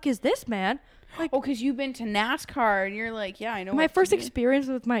the fuck is this, man? Like, Oh, because you've been to NASCAR and you're like, yeah, I know. my what to first do. experience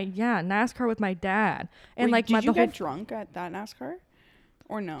with NASCAR with my dad, and Wait, like did my you the whole. get drunk at that NASCAR,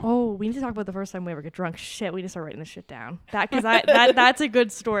 or no? Oh, we need to talk about the first time we ever get drunk. Shit, we need to start writing this shit down. That's a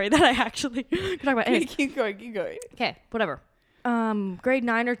good story that I actually could talk about. Okay, Anyways, keep going. Keep going. okay, whatever. Grade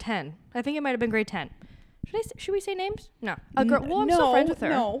 9 or 10. I think it might have been grade 10. Should we say names? No. A girl. Well, I'm still friends with her.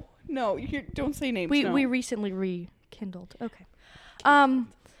 No, you don't say names. We no. we recently rekindled. Okay.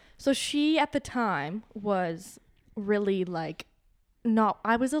 So she at the time was really like,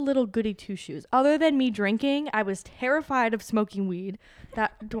 I was a little goody two shoes. Other than me drinking, I was terrified of smoking weed.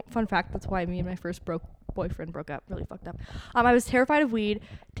 Fun fact, that's why me and my first boyfriend broke up. Really fucked up. I was terrified of weed,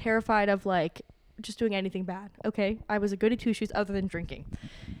 terrified of like just doing anything bad. Okay, I was a goody two shoes other than drinking.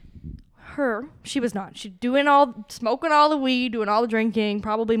 She was not. She smoking all the weed, doing all the drinking,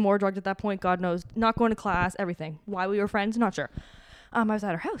 probably more drugs at that point. God knows. Not going to class, everything. Why we were friends, not sure. I was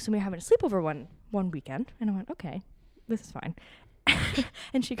at her house and we were having a sleepover one weekend, and I went, okay, this is fine.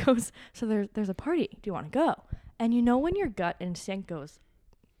 And she goes, so there's a party. Do you want to go? And you know when your gut instinct goes,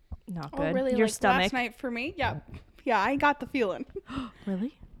 not good. Oh, really? Your like stomach. last night for me? Yeah. Yeah, I got the feeling.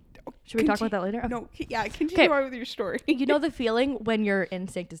 Really? Should we talk about that later? Okay. No, yeah, continue on with your story. You know the feeling when your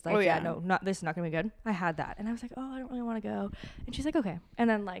instinct is like, Oh, yeah, yeah. no, this is not gonna be good. I had that, and I was like, oh, I don't really want to go. And she's like, okay. And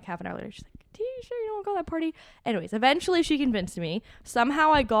then like half an hour later, she's like, are you sure you don't want to go to that party? Anyways, eventually she convinced me.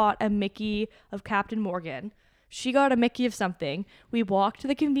 Somehow I got a Mickey of Captain Morgan. She got a Mickey of something. We walked to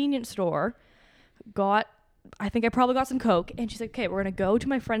the convenience store, I think I probably got some Coke, and she's like, okay, we're gonna go to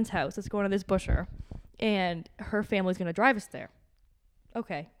my friend's house. Let's go into this busher, and her family's gonna drive us there.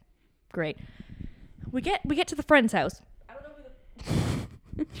 Okay, great. We get to the friend's house. I don't know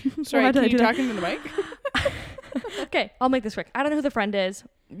who the Sorry, Why did I can you do that? talk into the mic? Okay, I'll make this quick. I don't know who the friend is.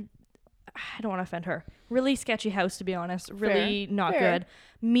 I don't want to offend her. Really sketchy house, to be honest. Really not Fair. good.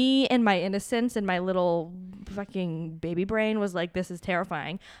 Me and my innocence and my little fucking baby brain was like, this is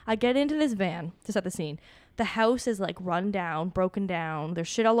terrifying. I get into this van to set the scene. The house is like run down, broken down. There's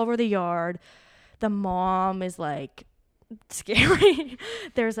shit all over the yard. The mom is like scary.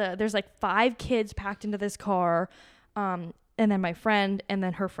 There's like 5 kids packed into this car. And then my friend and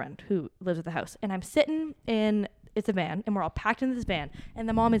then her friend who lives at the house. And I'm sitting in, it's a van, and we're all packed into this van, and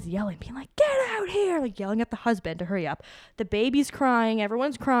the mom is yelling, being like, get out here, like yelling at the husband to hurry up. The baby's crying,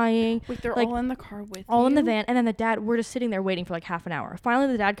 everyone's crying. Wait, they're like, all in the car with all you? in the van, and then the dad, we're just sitting there waiting for like half an hour.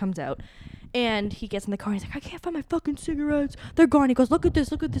 Finally the dad comes out, and he gets in the car, and he's like, I can't find my fucking cigarettes, they're gone. He goes, look at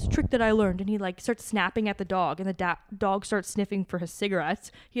this trick that I learned. And he like starts snapping at the dog, and the dog starts sniffing for his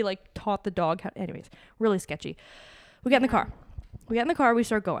cigarettes. He like taught the dog how, anyways, really sketchy. We get in the car. We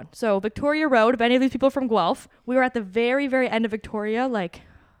start going. So Victoria Road, if any of these people are from Guelph, we were at the very, very end of Victoria, like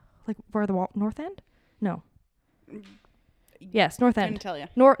where the North End? No. Yes, North Couldn't End. tell you.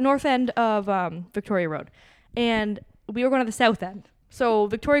 North end of Victoria Road. And we were going to the south end. So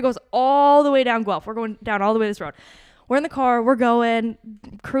Victoria goes all the way down Guelph. We're going down all the way this road. We're in the car, we're going,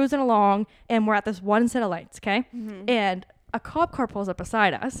 cruising along, and we're at this one set of lights, okay? Mm-hmm. And a cop car pulls up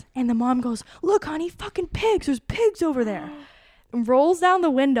beside us, and the mom goes, look, honey, fucking pigs. There's pigs over there. And rolls down the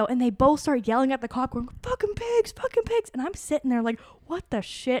window, and they both start yelling at the cop, going, fucking pigs, fucking pigs. And I'm sitting there like, what the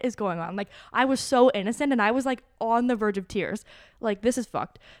shit is going on? Like, I was so innocent, and I was like on the verge of tears. Like, this is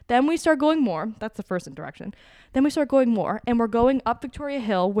fucked. Then we start going more. That's the first interaction. Then we start going more, and we're going up Victoria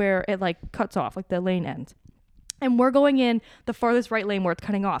Hill where it like cuts off, like the lane ends. And we're going in the farthest right lane where it's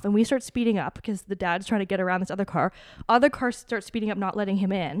cutting off. And we start speeding up because the dad's trying to get around this other car. Other cars start speeding up, not letting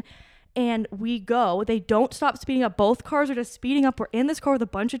him in. And we go. They don't stop speeding up. Both cars are just speeding up. We're in this car with a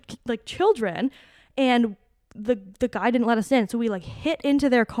bunch of like children. And the guy didn't let us in. So we like hit into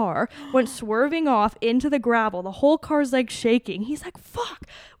their car, went swerving off into the gravel. The whole car's like shaking. He's like, fuck.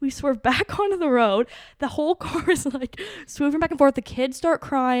 We swerve back onto the road. The whole car is like swerving back and forth. The kids start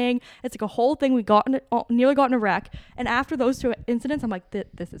crying. It's like a whole thing. We nearly got in a wreck. And after those 2 incidents, I'm like,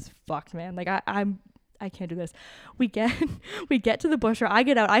 this is fucked, man. Like I can't do this. We get to the busher. I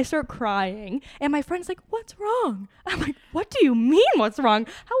get out. I start crying. And my friend's like, what's wrong? I'm like, what do you mean what's wrong?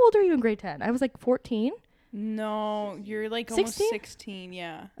 How old are you in grade 10? I was like 14. No, you're like 16? almost 16,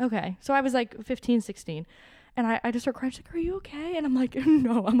 yeah. Okay. So I was like 15, 16. And I just start crying. She's like, are you okay? And I'm like,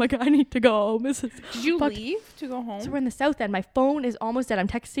 no. I'm like, I need to go home. Did you leave to go home? So we're in the south end. My phone is almost dead. I'm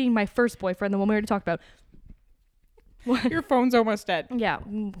texting my first boyfriend, the one we already talked about. Your phone's almost dead. Yeah,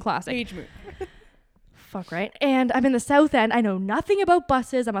 classic. Age move. Fuck, right? And I'm in the south end. I know nothing about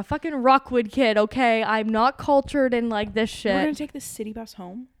buses. I'm a fucking Rockwood kid, okay? I'm not cultured in like this shit. We're gonna take the city bus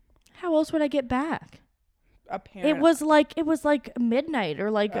home. How else would I get back? Apparently. It was like midnight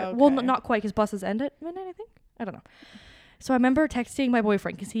or like well, Okay. not quite because buses end at midnight, I think. I don't know. So I remember texting my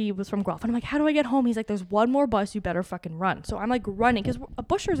boyfriend because he was from Guelph, and I'm like, how do I get home? He's like, there's one more bus, you better fucking run. So I'm like running because a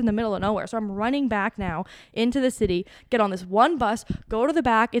busher's in the middle of nowhere. So I'm running back now into the city, get on this one bus, go to the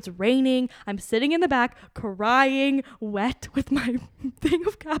back. It's raining. I'm sitting in the back, crying, wet with my thing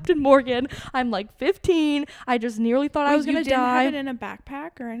of Captain Morgan. I'm like 15. I just nearly thought I was going to die. You didn't have it in a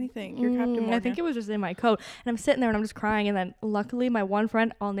backpack or anything? Your Captain Morgan? I think it was just in my coat. And I'm sitting there and I'm just crying. And then luckily my one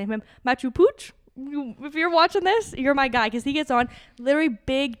friend, I'll name him Machu Pooch. if you're watching this, you're my guy, because he gets on, literally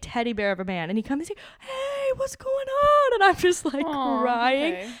big teddy bear of a man, and he comes and he's like, hey, what's going on? And I'm just like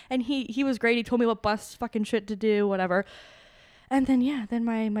crying. Okay. And he was great. He told me what bus fucking shit to do, whatever. And then then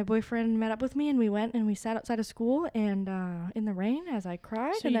my boyfriend met up with me, and we went and we sat outside of school and in the rain as I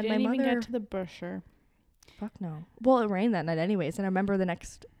cried. So and you then didn't my even mother, get to the busher. fuck no. Well, it rained that night anyways, and I remember the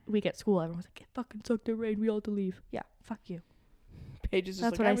next week at school, everyone was like, it fucking sucked, the rain, we all had to leave. Yeah, fuck you. Paige is just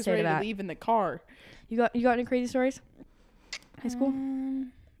That's like, what I I was say to ready to that. leave in the car. You got any crazy stories? High school?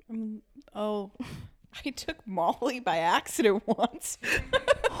 Oh, I took Molly by accident once.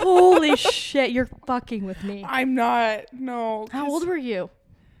 Holy shit, you're fucking with me. I'm not. No. How old were you?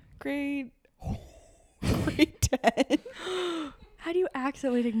 Grade 10. How do you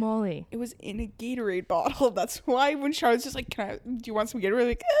accidentally take Molly? It was in a Gatorade bottle. That's why when Charlotte's just like, do you want some Gatorade?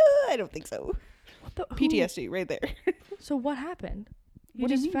 Like, I don't think so. What the PTSD right there. So what happened? You What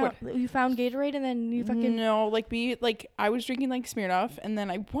do you just mean, found you found Gatorade and then you fucking No, like I was drinking like Smirnoff, and then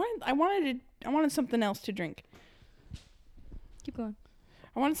I wanted something else to drink. keep going.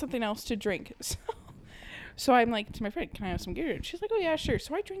 I wanted something else to drink. So I'm like to my friend, can I have some Gatorade? She's like, oh yeah, sure.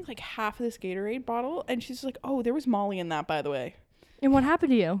 So I drank like half of this Gatorade bottle, and she's like, oh, there was Molly in that, by the way. And what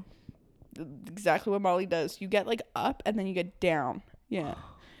happened to you? Exactly what Molly does. You get like up and then you get down. Yeah.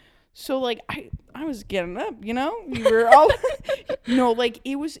 So like I was getting up, you know? We were all no, like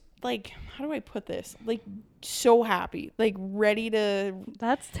it was like, how do I put this? Like so happy, like ready to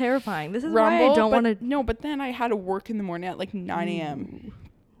That's terrifying. This is rumble. why I don't but want to. No, but then I had to work in the morning at like 9 a.m.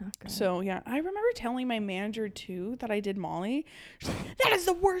 Not good. So yeah, I remember telling my manager too that I did Molly. She's like, that is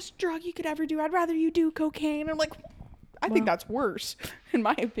the worst drug you could ever do. I'd rather you do cocaine. I'm like, I think that's worse, in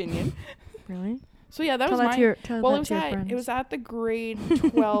my opinion. Really? So yeah, that Tell was that my. to your, tell Well, that to your it friends. was at the grade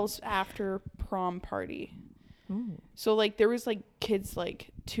 12's after prom party. Ooh. So like there was like kids like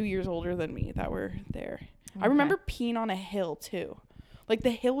 2 years older than me that were there. I Okay. remember peeing on a hill too. Like the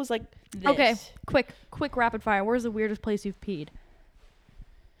hill was like this. Okay, quick rapid fire. Where's the weirdest place you've peed?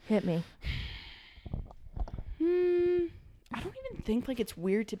 Hit me. I don't even think like it's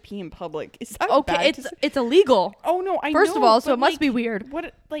weird to pee in public. Is that Okay, bad to say? it's illegal. Oh no, I First know, of all, so but, it must like, be weird.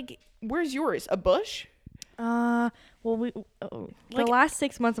 What like where's yours? A bush? Well, the Like- last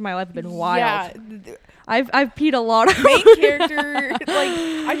 6 months of my life have been wild. Yeah. I've peed a lot. Main character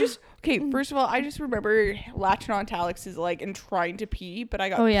first of all, I just remember latching on to Alex's leg and trying to pee, but I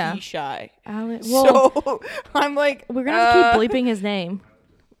got Oh, yeah. pee shy. Well, So I'm like, we're gonna have to keep bleeping his name.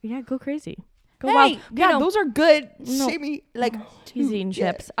 Yeah, go crazy. Go Hey, wild. yeah, No, those are good. No. Say me like he's eating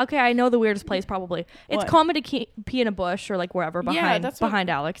yeah. chips. Okay, I know the weirdest place probably. It's What? common to pee in a bush or like wherever behind that's what- behind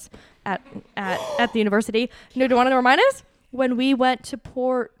Alex at the university. You know, do you want to remind us when we went to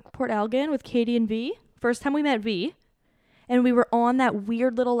Port Elgin with Katie and V? First time we met V, and we were on that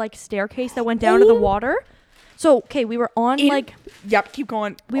weird little like staircase that went down to the water. So okay, we were on like Yep, keep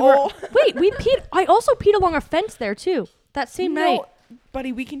going. we were. Wait, we peed. I also peed along a fence there too. That same night.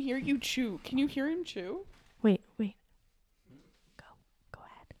 Buddy, we can hear you chew. Can you hear him chew? Wait.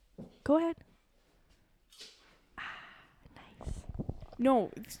 Go ahead. Nice.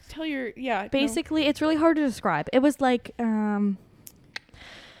 No, tell your no. Basically, it's really hard to describe. It was like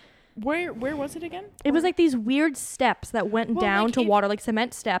Where was it again? it was like these weird steps that went Well, down like to if- water, like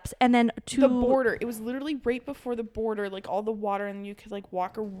cement steps, and then to The border. It was literally right before the border, like all the water, and you could like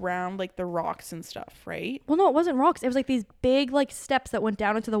walk around like the rocks and stuff, right? Well, no, it wasn't rocks. It was like these big like steps that went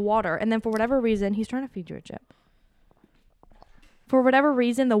down into the water, and then for whatever reason, he's trying to feed you a chip. For whatever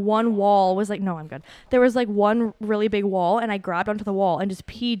reason, the one wall was like, no, I'm good. There was like one really big wall, and I grabbed onto the wall and just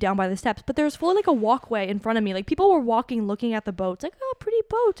peed down by the steps. But there was fully like a walkway in front of me. Like people were walking, looking at the boats, like, oh, pretty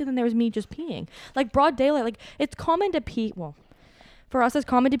boat. And then there was me just peeing. Like broad daylight. Like it's common to pee. Well, for us, it's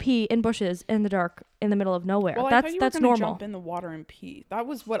common to pee in bushes in the dark in the middle of nowhere. Well, I that's thought you that's were gonna normal. jump in the water and pee. That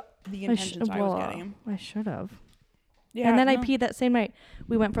was what the intentions I was getting. I should have. Yeah, and then I no. peed that same night.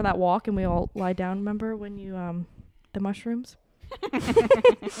 We went for that walk and we all lied down. Remember when you the mushrooms?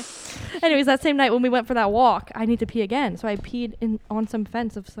 Anyways, that same night when we went for that walk, I need to pee again. So I peed on some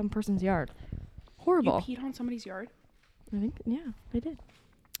fence of some person's yard. Horrible. You peed on somebody's yard? I think I did.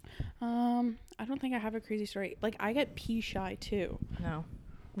 I don't think I have a crazy story. Like I get pee shy too. No,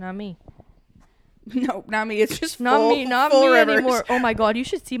 not me. No, not me. It's just Not full, me. Not full me rivers. anymore. Oh my god, you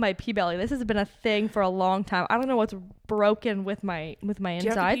should see my pee belly. This has been a thing for a long time. I don't know what's broken with my Do you have to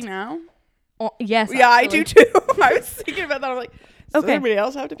insides. pee now? Oh, yes. Yeah, I actually. do too. I was thinking about that. I'm like, does Okay. anybody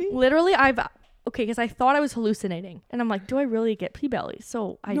else have to pee? Literally, because I thought I was hallucinating, and I'm like, do I really get pee belly?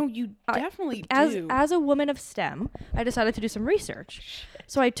 So No, you I- definitely as do. as a woman of STEM, I decided to do some research.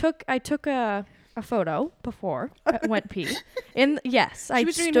 So I took a a photo before I went pee. Yes, I She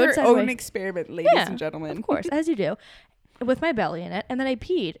was doing stood her sideways. own experiment, ladies and gentlemen. Of course, as you do, with my belly in it, and then I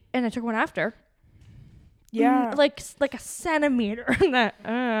peed, and I took one after. Yeah. like a centimeter.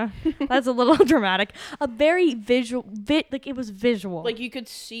 That's a little dramatic. A very visual, like it was visual. Like you could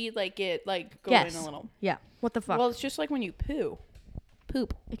see like it like go Yes. in a little. Yeah. What the fuck? Well, it's just like when you poop.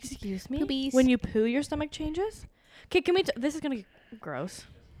 Excuse me. Poopies. When you poo, your stomach changes. Okay, can we? This is gonna get gross.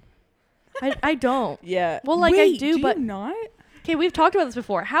 I don't. Yeah. Well, like, I Wait, do, but- you not? Okay, we've talked about this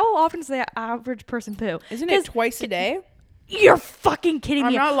before. How often does the average person poo? Isn't 'Cause it twice a day? You're fucking kidding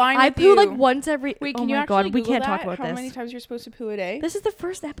I'm me. not lying I with poo like you. once every. Wait, oh can you my actually god, we Google can't that? talk about How this. many times you're supposed to poo a day? This is the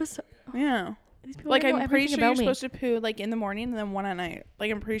first episode. Yeah. These people Like don't know I'm pretty everything sure you're about me. supposed to poo like in the morning and then one at night.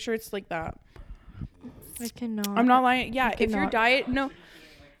 Like I'm pretty sure it's like that. I cannot. I'm not lying. Yeah, if your cannot. diet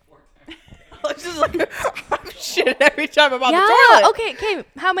it's just like I'm shit every time I'm on Yeah. the toilet. Okay.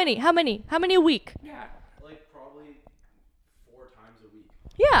 How many a week? Yeah. Like probably 4 times a week.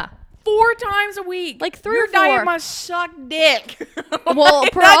 Yeah. 4 times a week. Like 3 your or 4. diet must suck dick. Well,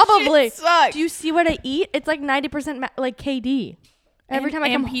 Like, that probably. shit sucks. Do you see what I eat? It's like 90% like KD. Every time I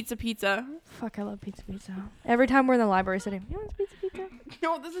come home. pizza. Fuck, I love pizza. Every time we're in the library sitting, you want pizza?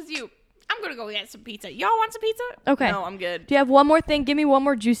 No, this is you. I'm gonna go get some pizza. Y'all want some pizza? Okay. No, I'm good. Do you have one more thing? Give me one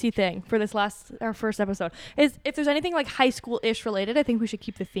more juicy thing for this our first episode. Is if there's anything like high school-ish related, I think we should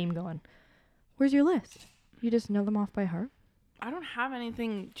keep the theme going. Where's your list? You just know them off by heart? I don't have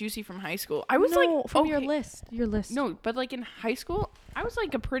anything juicy from high school. I was No, like from your okay. list. Your list. No, but like in high school, I was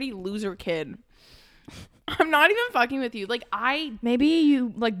like a pretty loser kid. I'm not even fucking with you. Like Maybe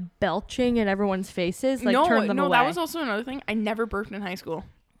you like belching in everyone's faces, like turn them away. that was also another thing. I never burped in high school.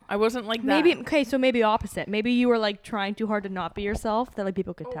 I wasn't like that. Maybe okay, so maybe opposite. Maybe you were like trying too hard to not be yourself that like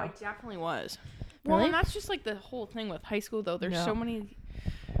people could Oh, I tell. definitely was. Well, Really? and that's just like the whole thing with high school though. There's No. so many.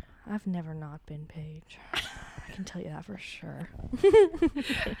 I've never not been Paige. I can tell you that for sure.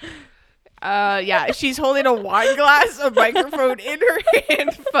 Yeah, she's holding a wine glass, a microphone in her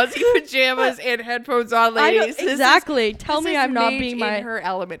hand, fuzzy pajamas, and headphones on, I know, ladies. This is- exactly. Tell this me is I'm not Paige being in my her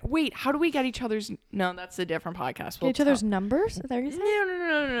element. Wait, how do we get each other's? No, that's a different podcast. Get each other's numbers. Is that what you're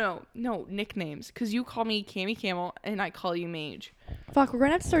saying? No, nicknames. Because you call me Cammy Camel and I call you Mage. Fuck, we're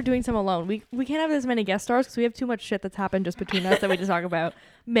gonna have to start doing some alone. We can't have as many guest stars because we have too much shit that's happened just between us that we just talk about.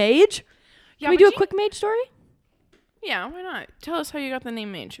 Mage? Yeah, Can we but do a you- quick Mage story? Yeah, why not? Tell us how you got the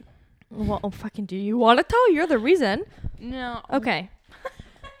name Mage. Well, fucking do you want to tell? You're the reason. No. Okay.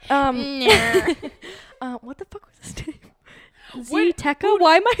 Nah. What the fuck was his name? What- Tekka?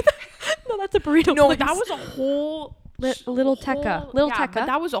 Why am I? No, that's a burrito. No, place. that was a whole Little Tekka. Little yeah, Tekka. but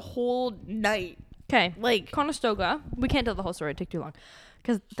that was a whole night. Okay. Like, Conestoga. We can't tell the whole story. It'd take too long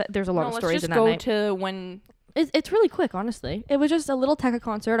because there's a lot no, of let's stories just in that go night. to when. It's really quick, honestly. It was just a Little Tekka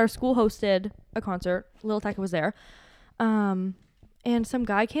concert. Our school hosted a concert. Little Tekka was there. And some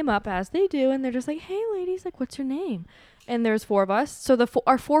guy came up, as they do, and they're just like, hey, ladies, like, what's your name? And there's 4 of us. So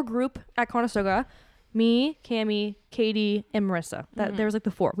our 4 group at Conestoga, me, Cammie, Katie, and Marissa. There was like the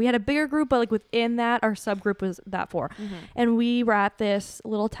 4. We had a bigger group, but like within that, our subgroup was that 4. And we were at this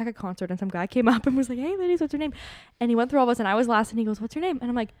Little Tekka concert, and some guy came up and was like, hey, ladies, what's your name? And he went through all of us, and I was last, and he goes, what's your name? And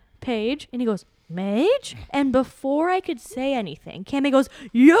I'm like, Paige. And he goes, Mage? And before I could say anything, Cammie goes,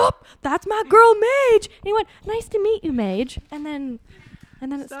 yup, that's my girl Mage. And he went, nice to meet you, Mage. And then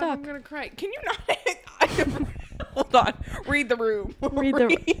it Stop, stuck. I'm gonna cry. Can you not? Hold on. Read the room. Read the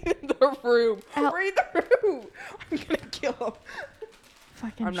room. Ow. Read the room. I'm gonna kill him.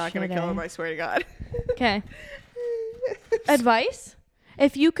 Fucking I'm not gonna shit, kill eh? him. I swear to God. Okay. Advice?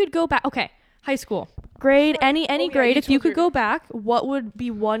 If you could go back, okay, high school, grade, any yeah, grade. you If you told could your- go back, what would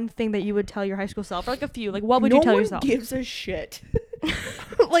be one thing that you would tell your high school self? Or like a few. Like, what would you tell yourself? No one gives a shit.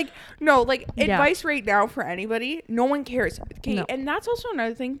 Like Yeah. advice right now for anybody. No one cares. Okay, No. and that's also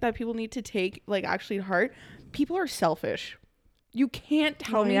another thing that people need to take like actually to heart. People are selfish. You can't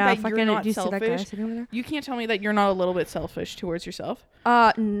tell me that you're not do you see that guy selfish. sitting over there? You can't tell me that you're not a little bit selfish towards yourself.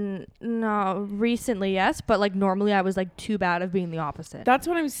 No, recently yes, but like normally I was like too bad of being the opposite. That's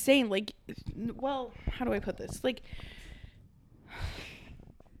what I'm saying. Like, well, how do I put this? Like,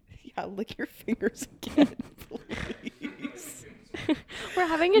 yeah, lick your fingers again, please. We're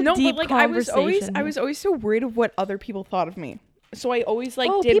having a No, deep but like I was conversation. always so worried of what other people thought of me. So I always like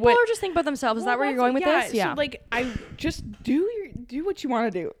oh, did people what. are just thinking about themselves. Is that where you're going with this? Yeah. So like I just do what you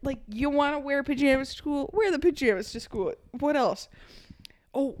want to do. Like you want to wear pajamas to school, wear the pajamas to school. What else?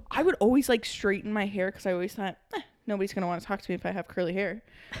 Oh, I would always like straighten my hair because I always thought nobody's gonna want to talk to me if I have curly hair.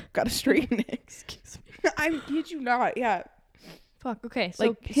 Gotta straighten it. Excuse me. I kid you not. Yeah. Fuck. Okay. So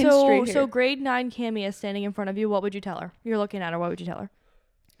Like, pin straight hair. so grade 9 Cammie is standing in front of you. What would you tell her? You're looking at her. What would you tell her?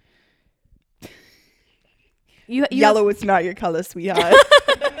 You Yellow is not your color, sweetheart.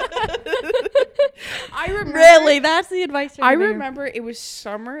 I remember. Really? That's the advice you're I giving her? remember it was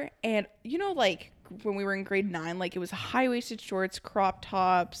summer, and you know, like when we were in grade 9, like it was high waisted shorts, crop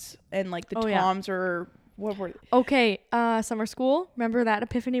tops, and like the Oh, yeah. toms or what were. Okay, summer school. Remember that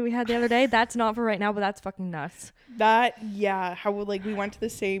epiphany we had the other day? That's not for right now, but that's fucking nuts. That, yeah, how like we went to the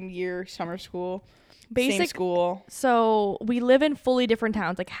same year summer school, same Basic school. So we live in fully different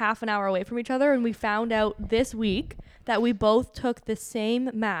towns, like half an hour away from each other, and we found out this week that we both took the same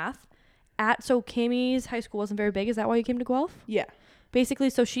math at. So Kimmy's high school wasn't very big. Is that why you came to Guelph? Yeah. Basically,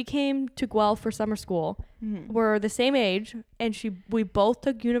 so she came to Guelph for summer school. Mm-hmm. We're the same age, and we both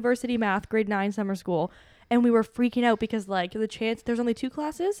took university math, grade 9 summer school, and we were freaking out because like the chance there's only 2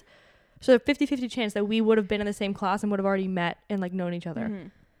 classes, so a 50-50 chance that we would have been in the same class and would have already met and like known each other. Mm-hmm.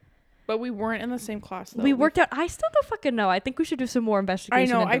 But we weren't in the same class though. We worked out. I still don't fucking know. I think we should do some more I investigation.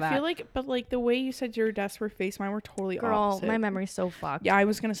 know. into I that. feel like, but like the way you said your desks were faced, mine were totally Girl, opposite. my memory's so fucked. Yeah, I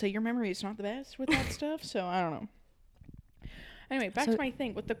was gonna say your memory is not the best with that stuff, so I don't know. Anyway, back So- to my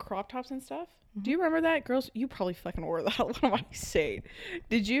thing with the crop tops and stuff. Do you remember that, girls? You probably fucking wore that. What am I saying?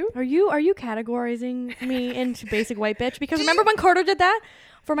 Did you? Are you categorizing me into basic white bitch? Because remember when Carter did that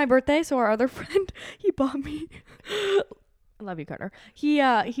for my birthday? So our other friend, he bought me. I love you, Carter. He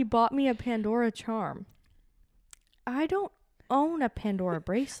bought me a Pandora charm. I don't own a Pandora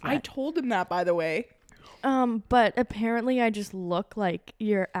bracelet. I told him that, by the way. But apparently I just look like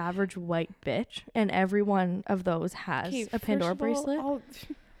your average white bitch, and every one of those has Okay, a Pandora first of all,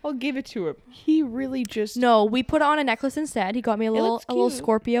 bracelet. I'll give it to him. He really just. No, we put on a necklace instead. He got me a little looks little cute.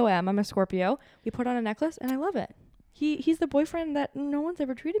 Scorpio M. I'm a Scorpio. We put on a necklace and I love it. He's the boyfriend that no one's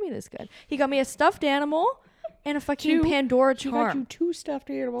ever treated me this good. He got me a stuffed animal and a fucking 2. Pandora He got you charm. 2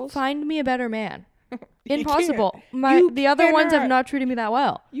 stuffed animals. Find me a better man. You Impossible. can't. The other ones have cannot. not treated me that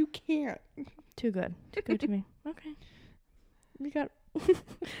well. You can't. Too good. Too good to me. Okay. You got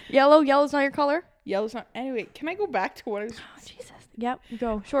yellow. Yellow's not your color. Yellow's not. Anyway, can I go back to what I was. Oh, Jesus. Yep.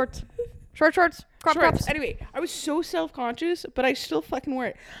 Go shorts. Shorts. Crop Shorts. tops. Anyway, I was so self-conscious, but I still fucking wear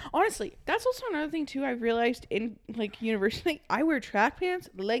it. Honestly, that's also another thing too. I realized in like university, I wear track pants,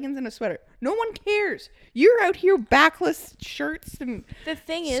 leggings, and a sweater. No one cares. You're out here backless shirts and The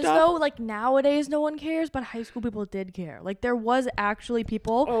thing is, stuff. though, like nowadays, no one cares, but high school people did care. Like there was actually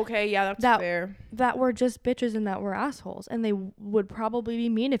people okay, yeah, that's That- fair. that were just bitches and that were assholes, and they would probably be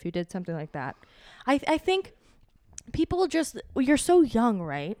mean if you did something like that. I think people just you're so young,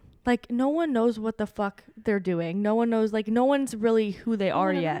 right? Like no one knows what the fuck they're doing. No one knows. Like no one's really who they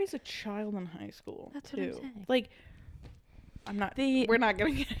are yet. Everybody's a child in high school. That's what I'm too. saying. Like, I'm not. The- We're not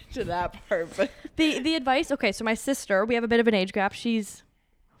gonna get into that part, but The advice. Okay, so my sister, we have a bit of an age gap. She's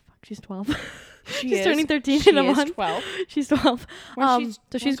 12. she She's is, turning 13 she in a is month. 12. She's 12. When she's-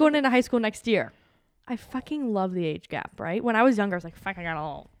 So she's going into high school next year. I fucking love the age gap, right? When I was younger, I was like, fuck, I got a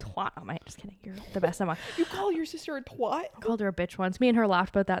little twat on my head. Just kidding. You're the best. You call your sister a twat? I called her a bitch once. Me and her laughed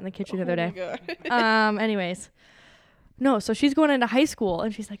about that in the kitchen the other Oh day. my God. Anyways. No, so she's going into high school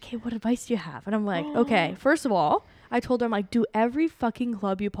and she's like, hey, what advice do you have? And I'm like, okay, first of all, I told her, I'm like, do every fucking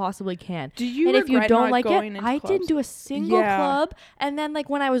club you possibly can. Do you and if you regret don't not like it, going into I clubs? didn't do a single Yeah. club. And then like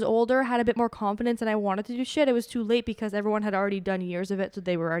when I was older, had a bit more confidence and I wanted to do shit, it was too late because everyone had already done years of it, so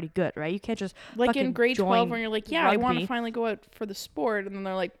they were already good, right? You can't just Like in fucking grade 12 join when you're like, yeah, I want to rugby. finally go out for the sport. And then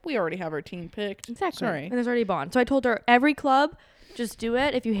they're like, we already have our team picked. Exactly. Sorry. And there's already a bond. So I told her every club, just do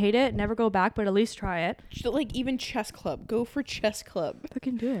it. If you hate it, never go back, but at least try it. Like even chess club. Go for chess club.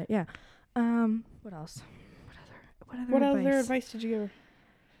 Fucking do it. Yeah. What else? What other advice did you give her?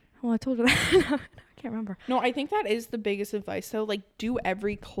 Well, I told her that. I can't remember. No, I think that is the biggest advice though. Like do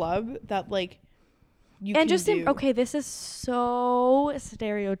every club that like you And can just do. okay, this is so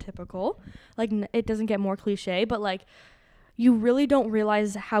stereotypical. Like it doesn't get more cliche, but like you really don't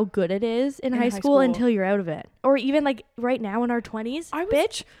realize how good it is in high school until you're out of it. Or even like right now in our 20s,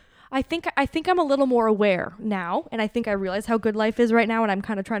 bitch. I think I'm a little more aware now, and I think I realize how good life is right now, and I'm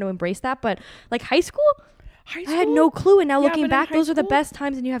kind of trying to embrace that. But like high school, I had no clue, and now Yeah, looking but in back, high those are the school- best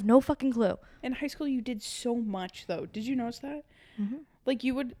times, and you have no fucking clue. In high school, you did so much though. Did you notice that? Mm-hmm. Like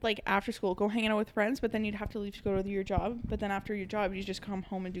you would like after school go hang out with friends, but then you'd have to leave to go to your job. But then after your job, you just come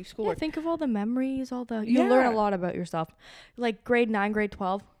home and do Yeah, schoolwork. think of all the memories, you learn a Yeah. lot about yourself. Like grade 9, grade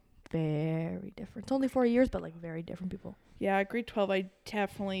 12, very different. It's only 4 years, but like very different people. Yeah, grade 12, I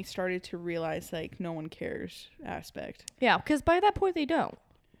definitely started to realize like no one cares aspect. Yeah, because by that point they don't.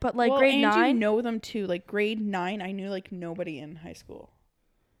 But like Well, grade and 9, you know them too. Like grade 9, I knew like nobody in high school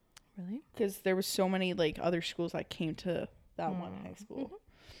really? because there was so many like other schools that came to that one high school.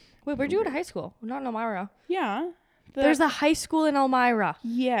 Wait, where'd you go to high school? Not in Elmira. Yeah, There's a high school in Elmira.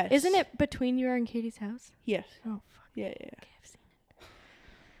 Yes. Isn't it between your and Katie's house? Yes. Oh, fuck. Yeah. Okay, I've seen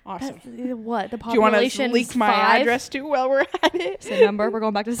Awesome. That's, what? The Do you want to population leak my address too while we're at it? SIN number. We're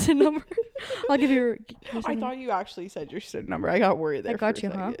going back to the SIN number. I'll give you. I thought you actually said your SIN number. I got worried there. I got for a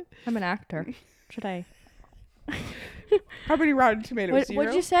you, huh? second. I'm an actor. Should I? How many Rotten Tomatoes? What, 0?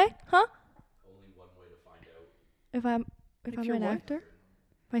 what'd you say? Huh? Only one way to find out. If I'm you're an what? actor?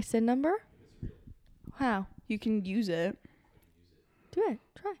 My SIN number? How? You can use it. Do it.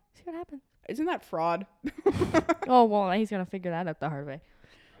 Try. See what happens. Isn't that fraud? Oh, well, he's going to figure that out the hard way.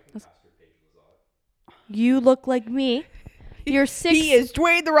 You look like me. You're 6. He is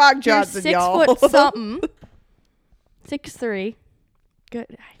Dwayne the Rock Johnson, you're 6 y'all. foot something. 6'3".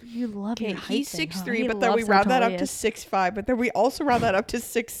 Good. You love Okay, your height he's thing, 6'3", huh? He but then we loves how round that tall up he to is. 6'5", but then we also round that up to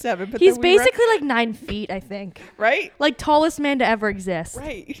 6'7". But He's then we basically like 9 feet, I think. right, Like tallest man to ever exist.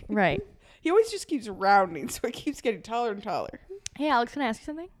 right. Right. He always just keeps rounding, so it keeps getting taller and taller. Hey, Alex, can I ask you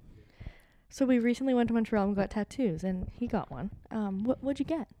something? So we recently went to Montreal and got tattoos, and he got one. What'd you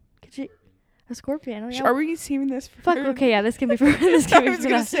get? Could you a scorpion? Oh, yeah. Are we saving this for? Fuck. Okay, yeah, this can be for this can I be was for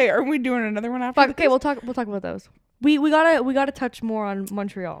gonna that. say, are we doing another one after? Fuck. Okay, this? we'll talk about those. We gotta touch more on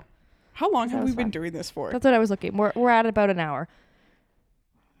Montreal. How long that have we was been fun. doing this for? That's what I was looking. We're at about an hour.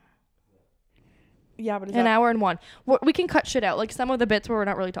 Yeah, but is An that hour and one. We can cut shit out. Like some of the bits where we're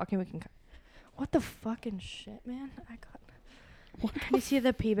not really talking, we can cut. What the fucking shit, man? I got. Can you see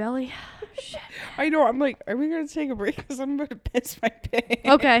the pee belly? Shit. I know. I'm like, are we gonna take a break? Because I'm about to piss my pants.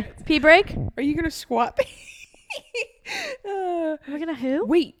 Okay, pee break. Are you gonna squat? Are we gonna who?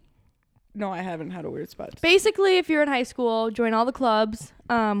 Wait. No, I haven't had a weird spot. Basically, if you're in high school, join all the clubs.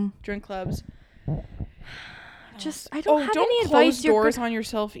 Drink clubs. Just I don't have don't any close advice. You're doors on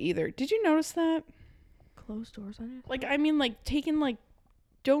yourself either. Did you notice that? closed doors on you. Like, I mean, like taking like,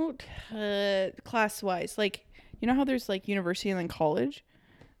 don't class wise. Like, you know how there's like university and then college.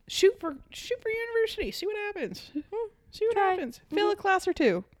 Shoot for university. See what happens. See what Try. happens. Fail a class or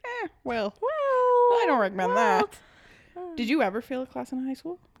two. Well, Well, I don't recommend that. well, Did you ever fail a class in high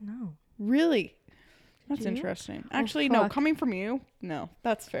school? No. Really? That's you? interesting. Actually, no. fuck. Coming from you, no.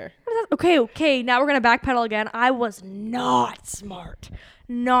 That's fair. What is that? Okay. Now we're gonna backpedal again. I was not smart.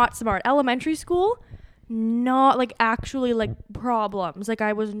 Not smart. Elementary school, not like actually like problems. Like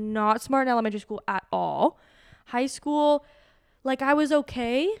I was not smart in elementary school at all. High school, like I was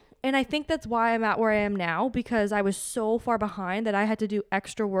okay. And I think that's why I'm at where I am now, because I was so far behind that I had to do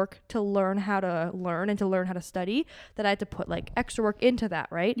extra work to learn how to learn and to learn how to study, that I had to put like extra work into that,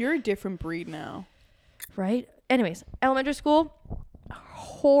 right? You're a different breed now. Right? Anyways, elementary school,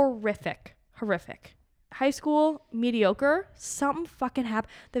 horrific. High school, mediocre. Something fucking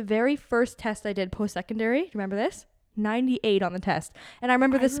happened. The very first test I did post-secondary, do you remember this? 98 on the test. And I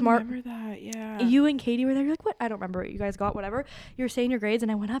remember the smart... remember that, yeah. You and Katie were there. You're like, what? I don't remember what you guys got, whatever. You were saying your grades,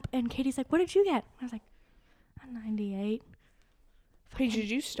 and I went up, and Katie's like, what did you get? I was like, a 98. Hey, did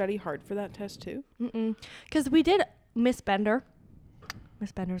you study hard for that test too? Because we did Miss Bender.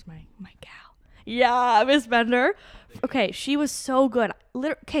 Miss Bender's my gal. Yeah, Miss Bender. Okay, she was so good.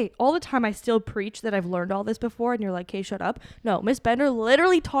 Okay, all the time I still preach that I've learned all this before, and you're like, "Okay, shut up." No, Miss Bender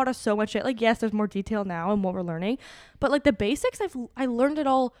literally taught us so much shit. Like, yes, there's more detail now in what we're learning, but like the basics, I learned it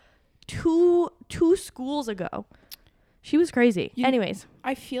all two schools ago. She was crazy. Anyways,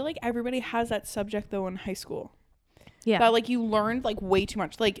 I feel like everybody has that subject though in high school. yeah. That like you learned like way too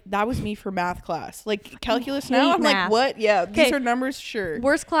much. Like that was me for math class. Like calculus hate now, I'm math. like, what? Yeah, these Okay. are numbers, sure.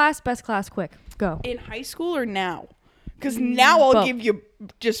 Worst class, best class, quick, go. In high school or now? Because now I'll both. give you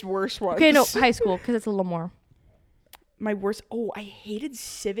just worse ones. Okay, no, high school, because it's a little more. My worst. Oh, I hated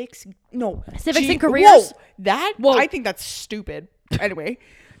civics. No, Civics and careers? Whoa, I think that's stupid. Anyway,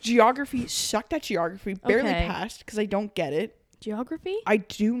 geography sucked at geography. Barely Okay. passed because I don't get it. Geography? I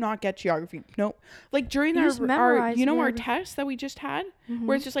do not get geography. No, like during You just our memorize you know our wherever- test that we just had,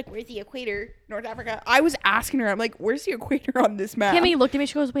 where it's just like, where's the equator, North Africa. I was asking her, I'm like, where's the equator on this map? Kimmy looked at me.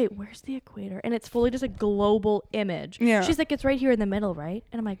 She goes, "Wait, where's the equator?" And it's fully just a global image. Yeah. She's like, "It's right here in the middle, right?"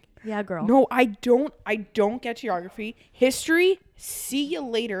 And I'm like, "Yeah, girl." No, I don't get geography. History, see you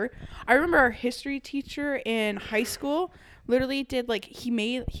later. I remember our history teacher in high school literally did like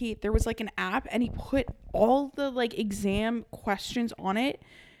there was like an app and he put all the like exam questions on it,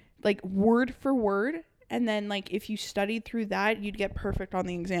 like word for word, and then like if you studied through that, you'd get perfect on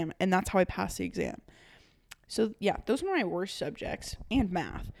the exam, and that's how I passed the exam. So yeah, those were my worst subjects, and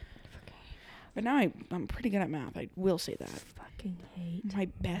math. But now I'm pretty good at math. I will say that. Fucking hate. My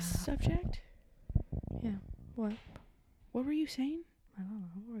best subject? Yeah. What? What were you saying? I don't know.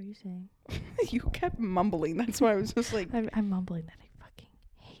 What were you saying? You kept mumbling. That's why I was just like, I'm mumbling that I fucking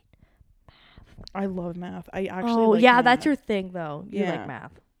hate math. I love math. I actually Oh, like yeah, math. that's your thing though. You Yeah. like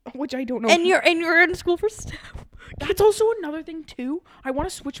math. Which I don't know. And you're in school for STEM. That's also another thing too. I want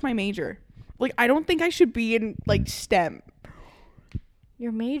to switch my major. Like, I don't think I should be in like STEM.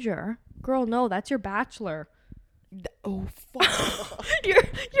 Your major? Girl, no, that's your bachelor. Oh fuck. You're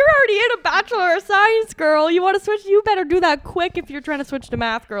already in a Bachelor of Science, girl. You want to switch? You better do that quick if you're trying to switch to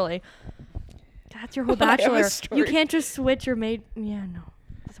math, girlie. That's your whole I have a bachelor. You story. can't just switch your Yeah, no.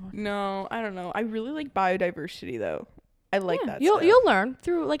 Doesn't work. No, I don't know. I really like biodiversity though. I like Yeah, that. You'll stuff. learn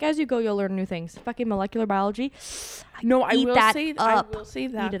through, like, as you go. You'll learn new things. Fucking molecular biology. No, I Eat will that say up. I will say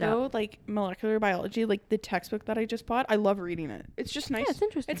that Eat it though, like molecular biology, like the textbook that I just bought, I love reading it. It's just nice. Yeah, it's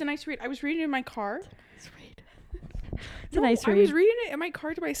interesting. It's a nice read. I was reading it in my car. It's a nice I read. was reading it in my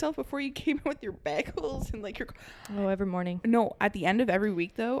car to myself before you came out with your bagels and like your. Oh, every morning. No, at the end of every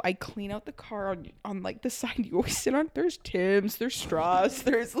week though, I clean out the car on like the side you always sit on. There's Tim's, there's straws,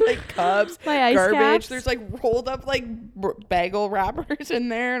 there's like cups, My ice garbage. caps. There's like rolled up like bagel wrappers in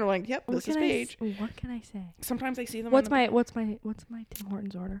there, and I'm like, yep, this is Paige. What can I say? Sometimes I see them. What's on my Tim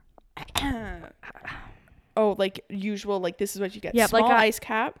Hortons order? Oh, like usual, like this is what you get. Yep, Small like ice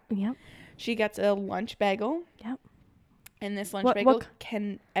cap. Yep. She gets a lunch bagel. Yep. And this lunch What bagel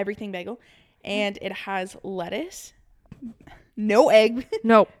can everything bagel, and it has lettuce, no egg,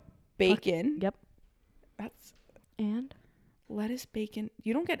 No. bacon. Yep. That's And lettuce, bacon.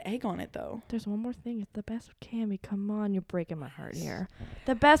 You don't get egg on it though. there's one more thing. It's the best Cammy. Come on, you're breaking my heart here.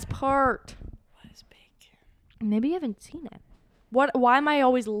 The best part. Lettuce, bacon. Maybe you haven't seen it. What? Why am I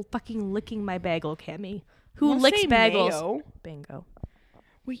always fucking licking my bagel, Cammy? Who Wanna licks say bagels? mayo? Bingo.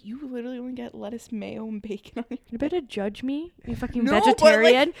 Wait, you literally only get lettuce, mayo, and bacon on your. You better judge me, you fucking No, but, like,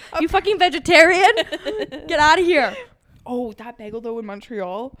 vegetarian. You fucking vegetarian. Get out of here. Oh, that bagel though in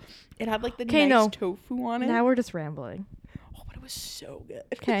Montreal, it had like the 'Kay, nice no. tofu on it. Now we're just rambling. Oh, but it was so good.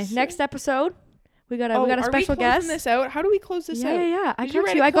 Okay, So- next episode, we got a Oh, we got a are special we closing guest. this out? How do we close this Yeah, out? yeah, yeah. I Did you got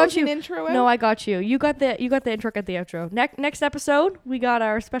write you. a I got closing you. intro out? No, I got you. You got the intro at the outro. Next episode, we got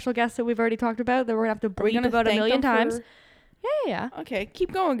our special guest that we've already talked about that we're gonna have to Are we bleep gonna about a thank million them times. for- Yeah. Okay,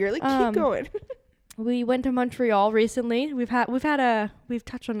 keep going, girlie. Keep Um, going. We went to Montreal recently. We've touched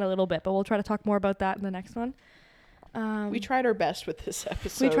on it a little bit, but we'll try to talk more about that in the next one. We tried our best with this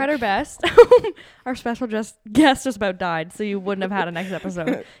episode. We tried our best. Our special guest just about died, so you wouldn't have had a next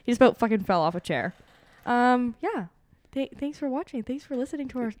episode. He just about fucking fell off a chair. Yeah. Thanks for watching. Thanks for listening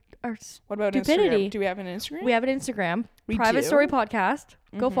to our What about stupidity. Instagram? Do we have an Instagram? We have an Instagram, We Private do? Story Podcast.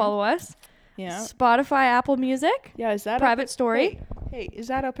 Go Mhm. follow us. Yeah. Spotify, Apple Music, Yeah, is that Private up? Story. Hey, is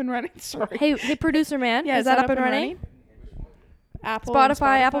that up and running? Sorry. Hey, producer man, Yeah, is that up and running? Apple and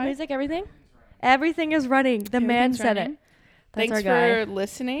Spotify, Apple Music, everything. Everything is running. The man Everything's said running. it. That's Thanks our guy. for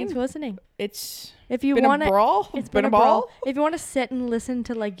listening. Thanks for listening. It's If you been want a to, brawl. it's been a brawl. If you want to sit and listen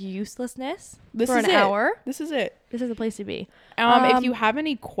to like uselessness This for is an it. hour, This is it. this is the place to be. If you have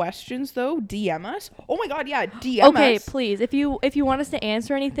any questions though, DM us. Oh my god, yeah, DM Okay, us. please. If you want us to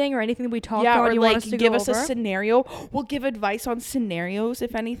answer anything or anything that we talked Yeah, on, or you like want us to give go us over, a scenario. We'll give advice on scenarios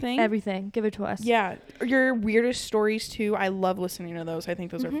if anything. everything, give it to us. Yeah, your weirdest stories too. I love listening to those. I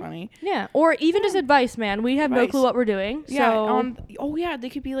think those are funny. Yeah, or even just advice, man. We have no Advice. clue what we're doing. Yeah. So Oh yeah, they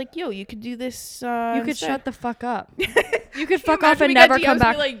could be like, yo, you could do this. you could shut the fuck up. You could Can you fuck off imagine and we get never come DMs be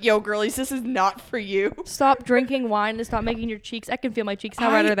back. like, yo, girlies, this is not for you. Stop drinking wine and stop making your cheeks. I can feel my cheeks.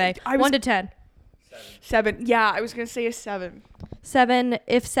 How red are they? I was- 1 to 10. 7. Yeah, I was gonna say a 7. 7.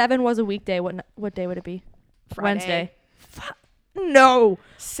 If 7 was a weekday, what day would it be? Friday. Wednesday. No.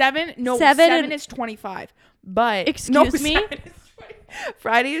 7. No, Seven 7 and- is 25. But Excuse me? 7 is 20.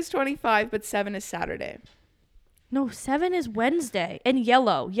 Friday is 25, but 7 is Saturday. No, 7 is Wednesday. And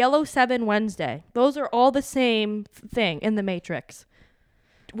yellow. Yellow 7 Wednesday. Those are all the same thing in the Matrix.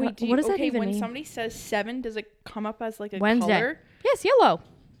 Wait, What does that okay, even when mean? somebody says 7, does it come up as like a Wednesday. color? Yes, yellow.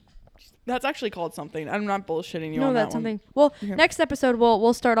 That's actually called something. I'm not bullshitting you No, on that's that one. something. Well, Okay. next episode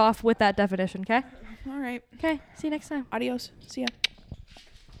we'll start off with that definition, okay? All right. Okay. See you next time. Adios. See ya.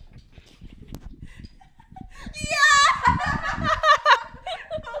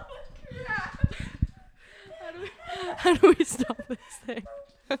 How do we stop this thing?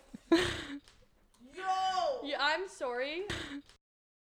 Yo! Yeah, I'm sorry.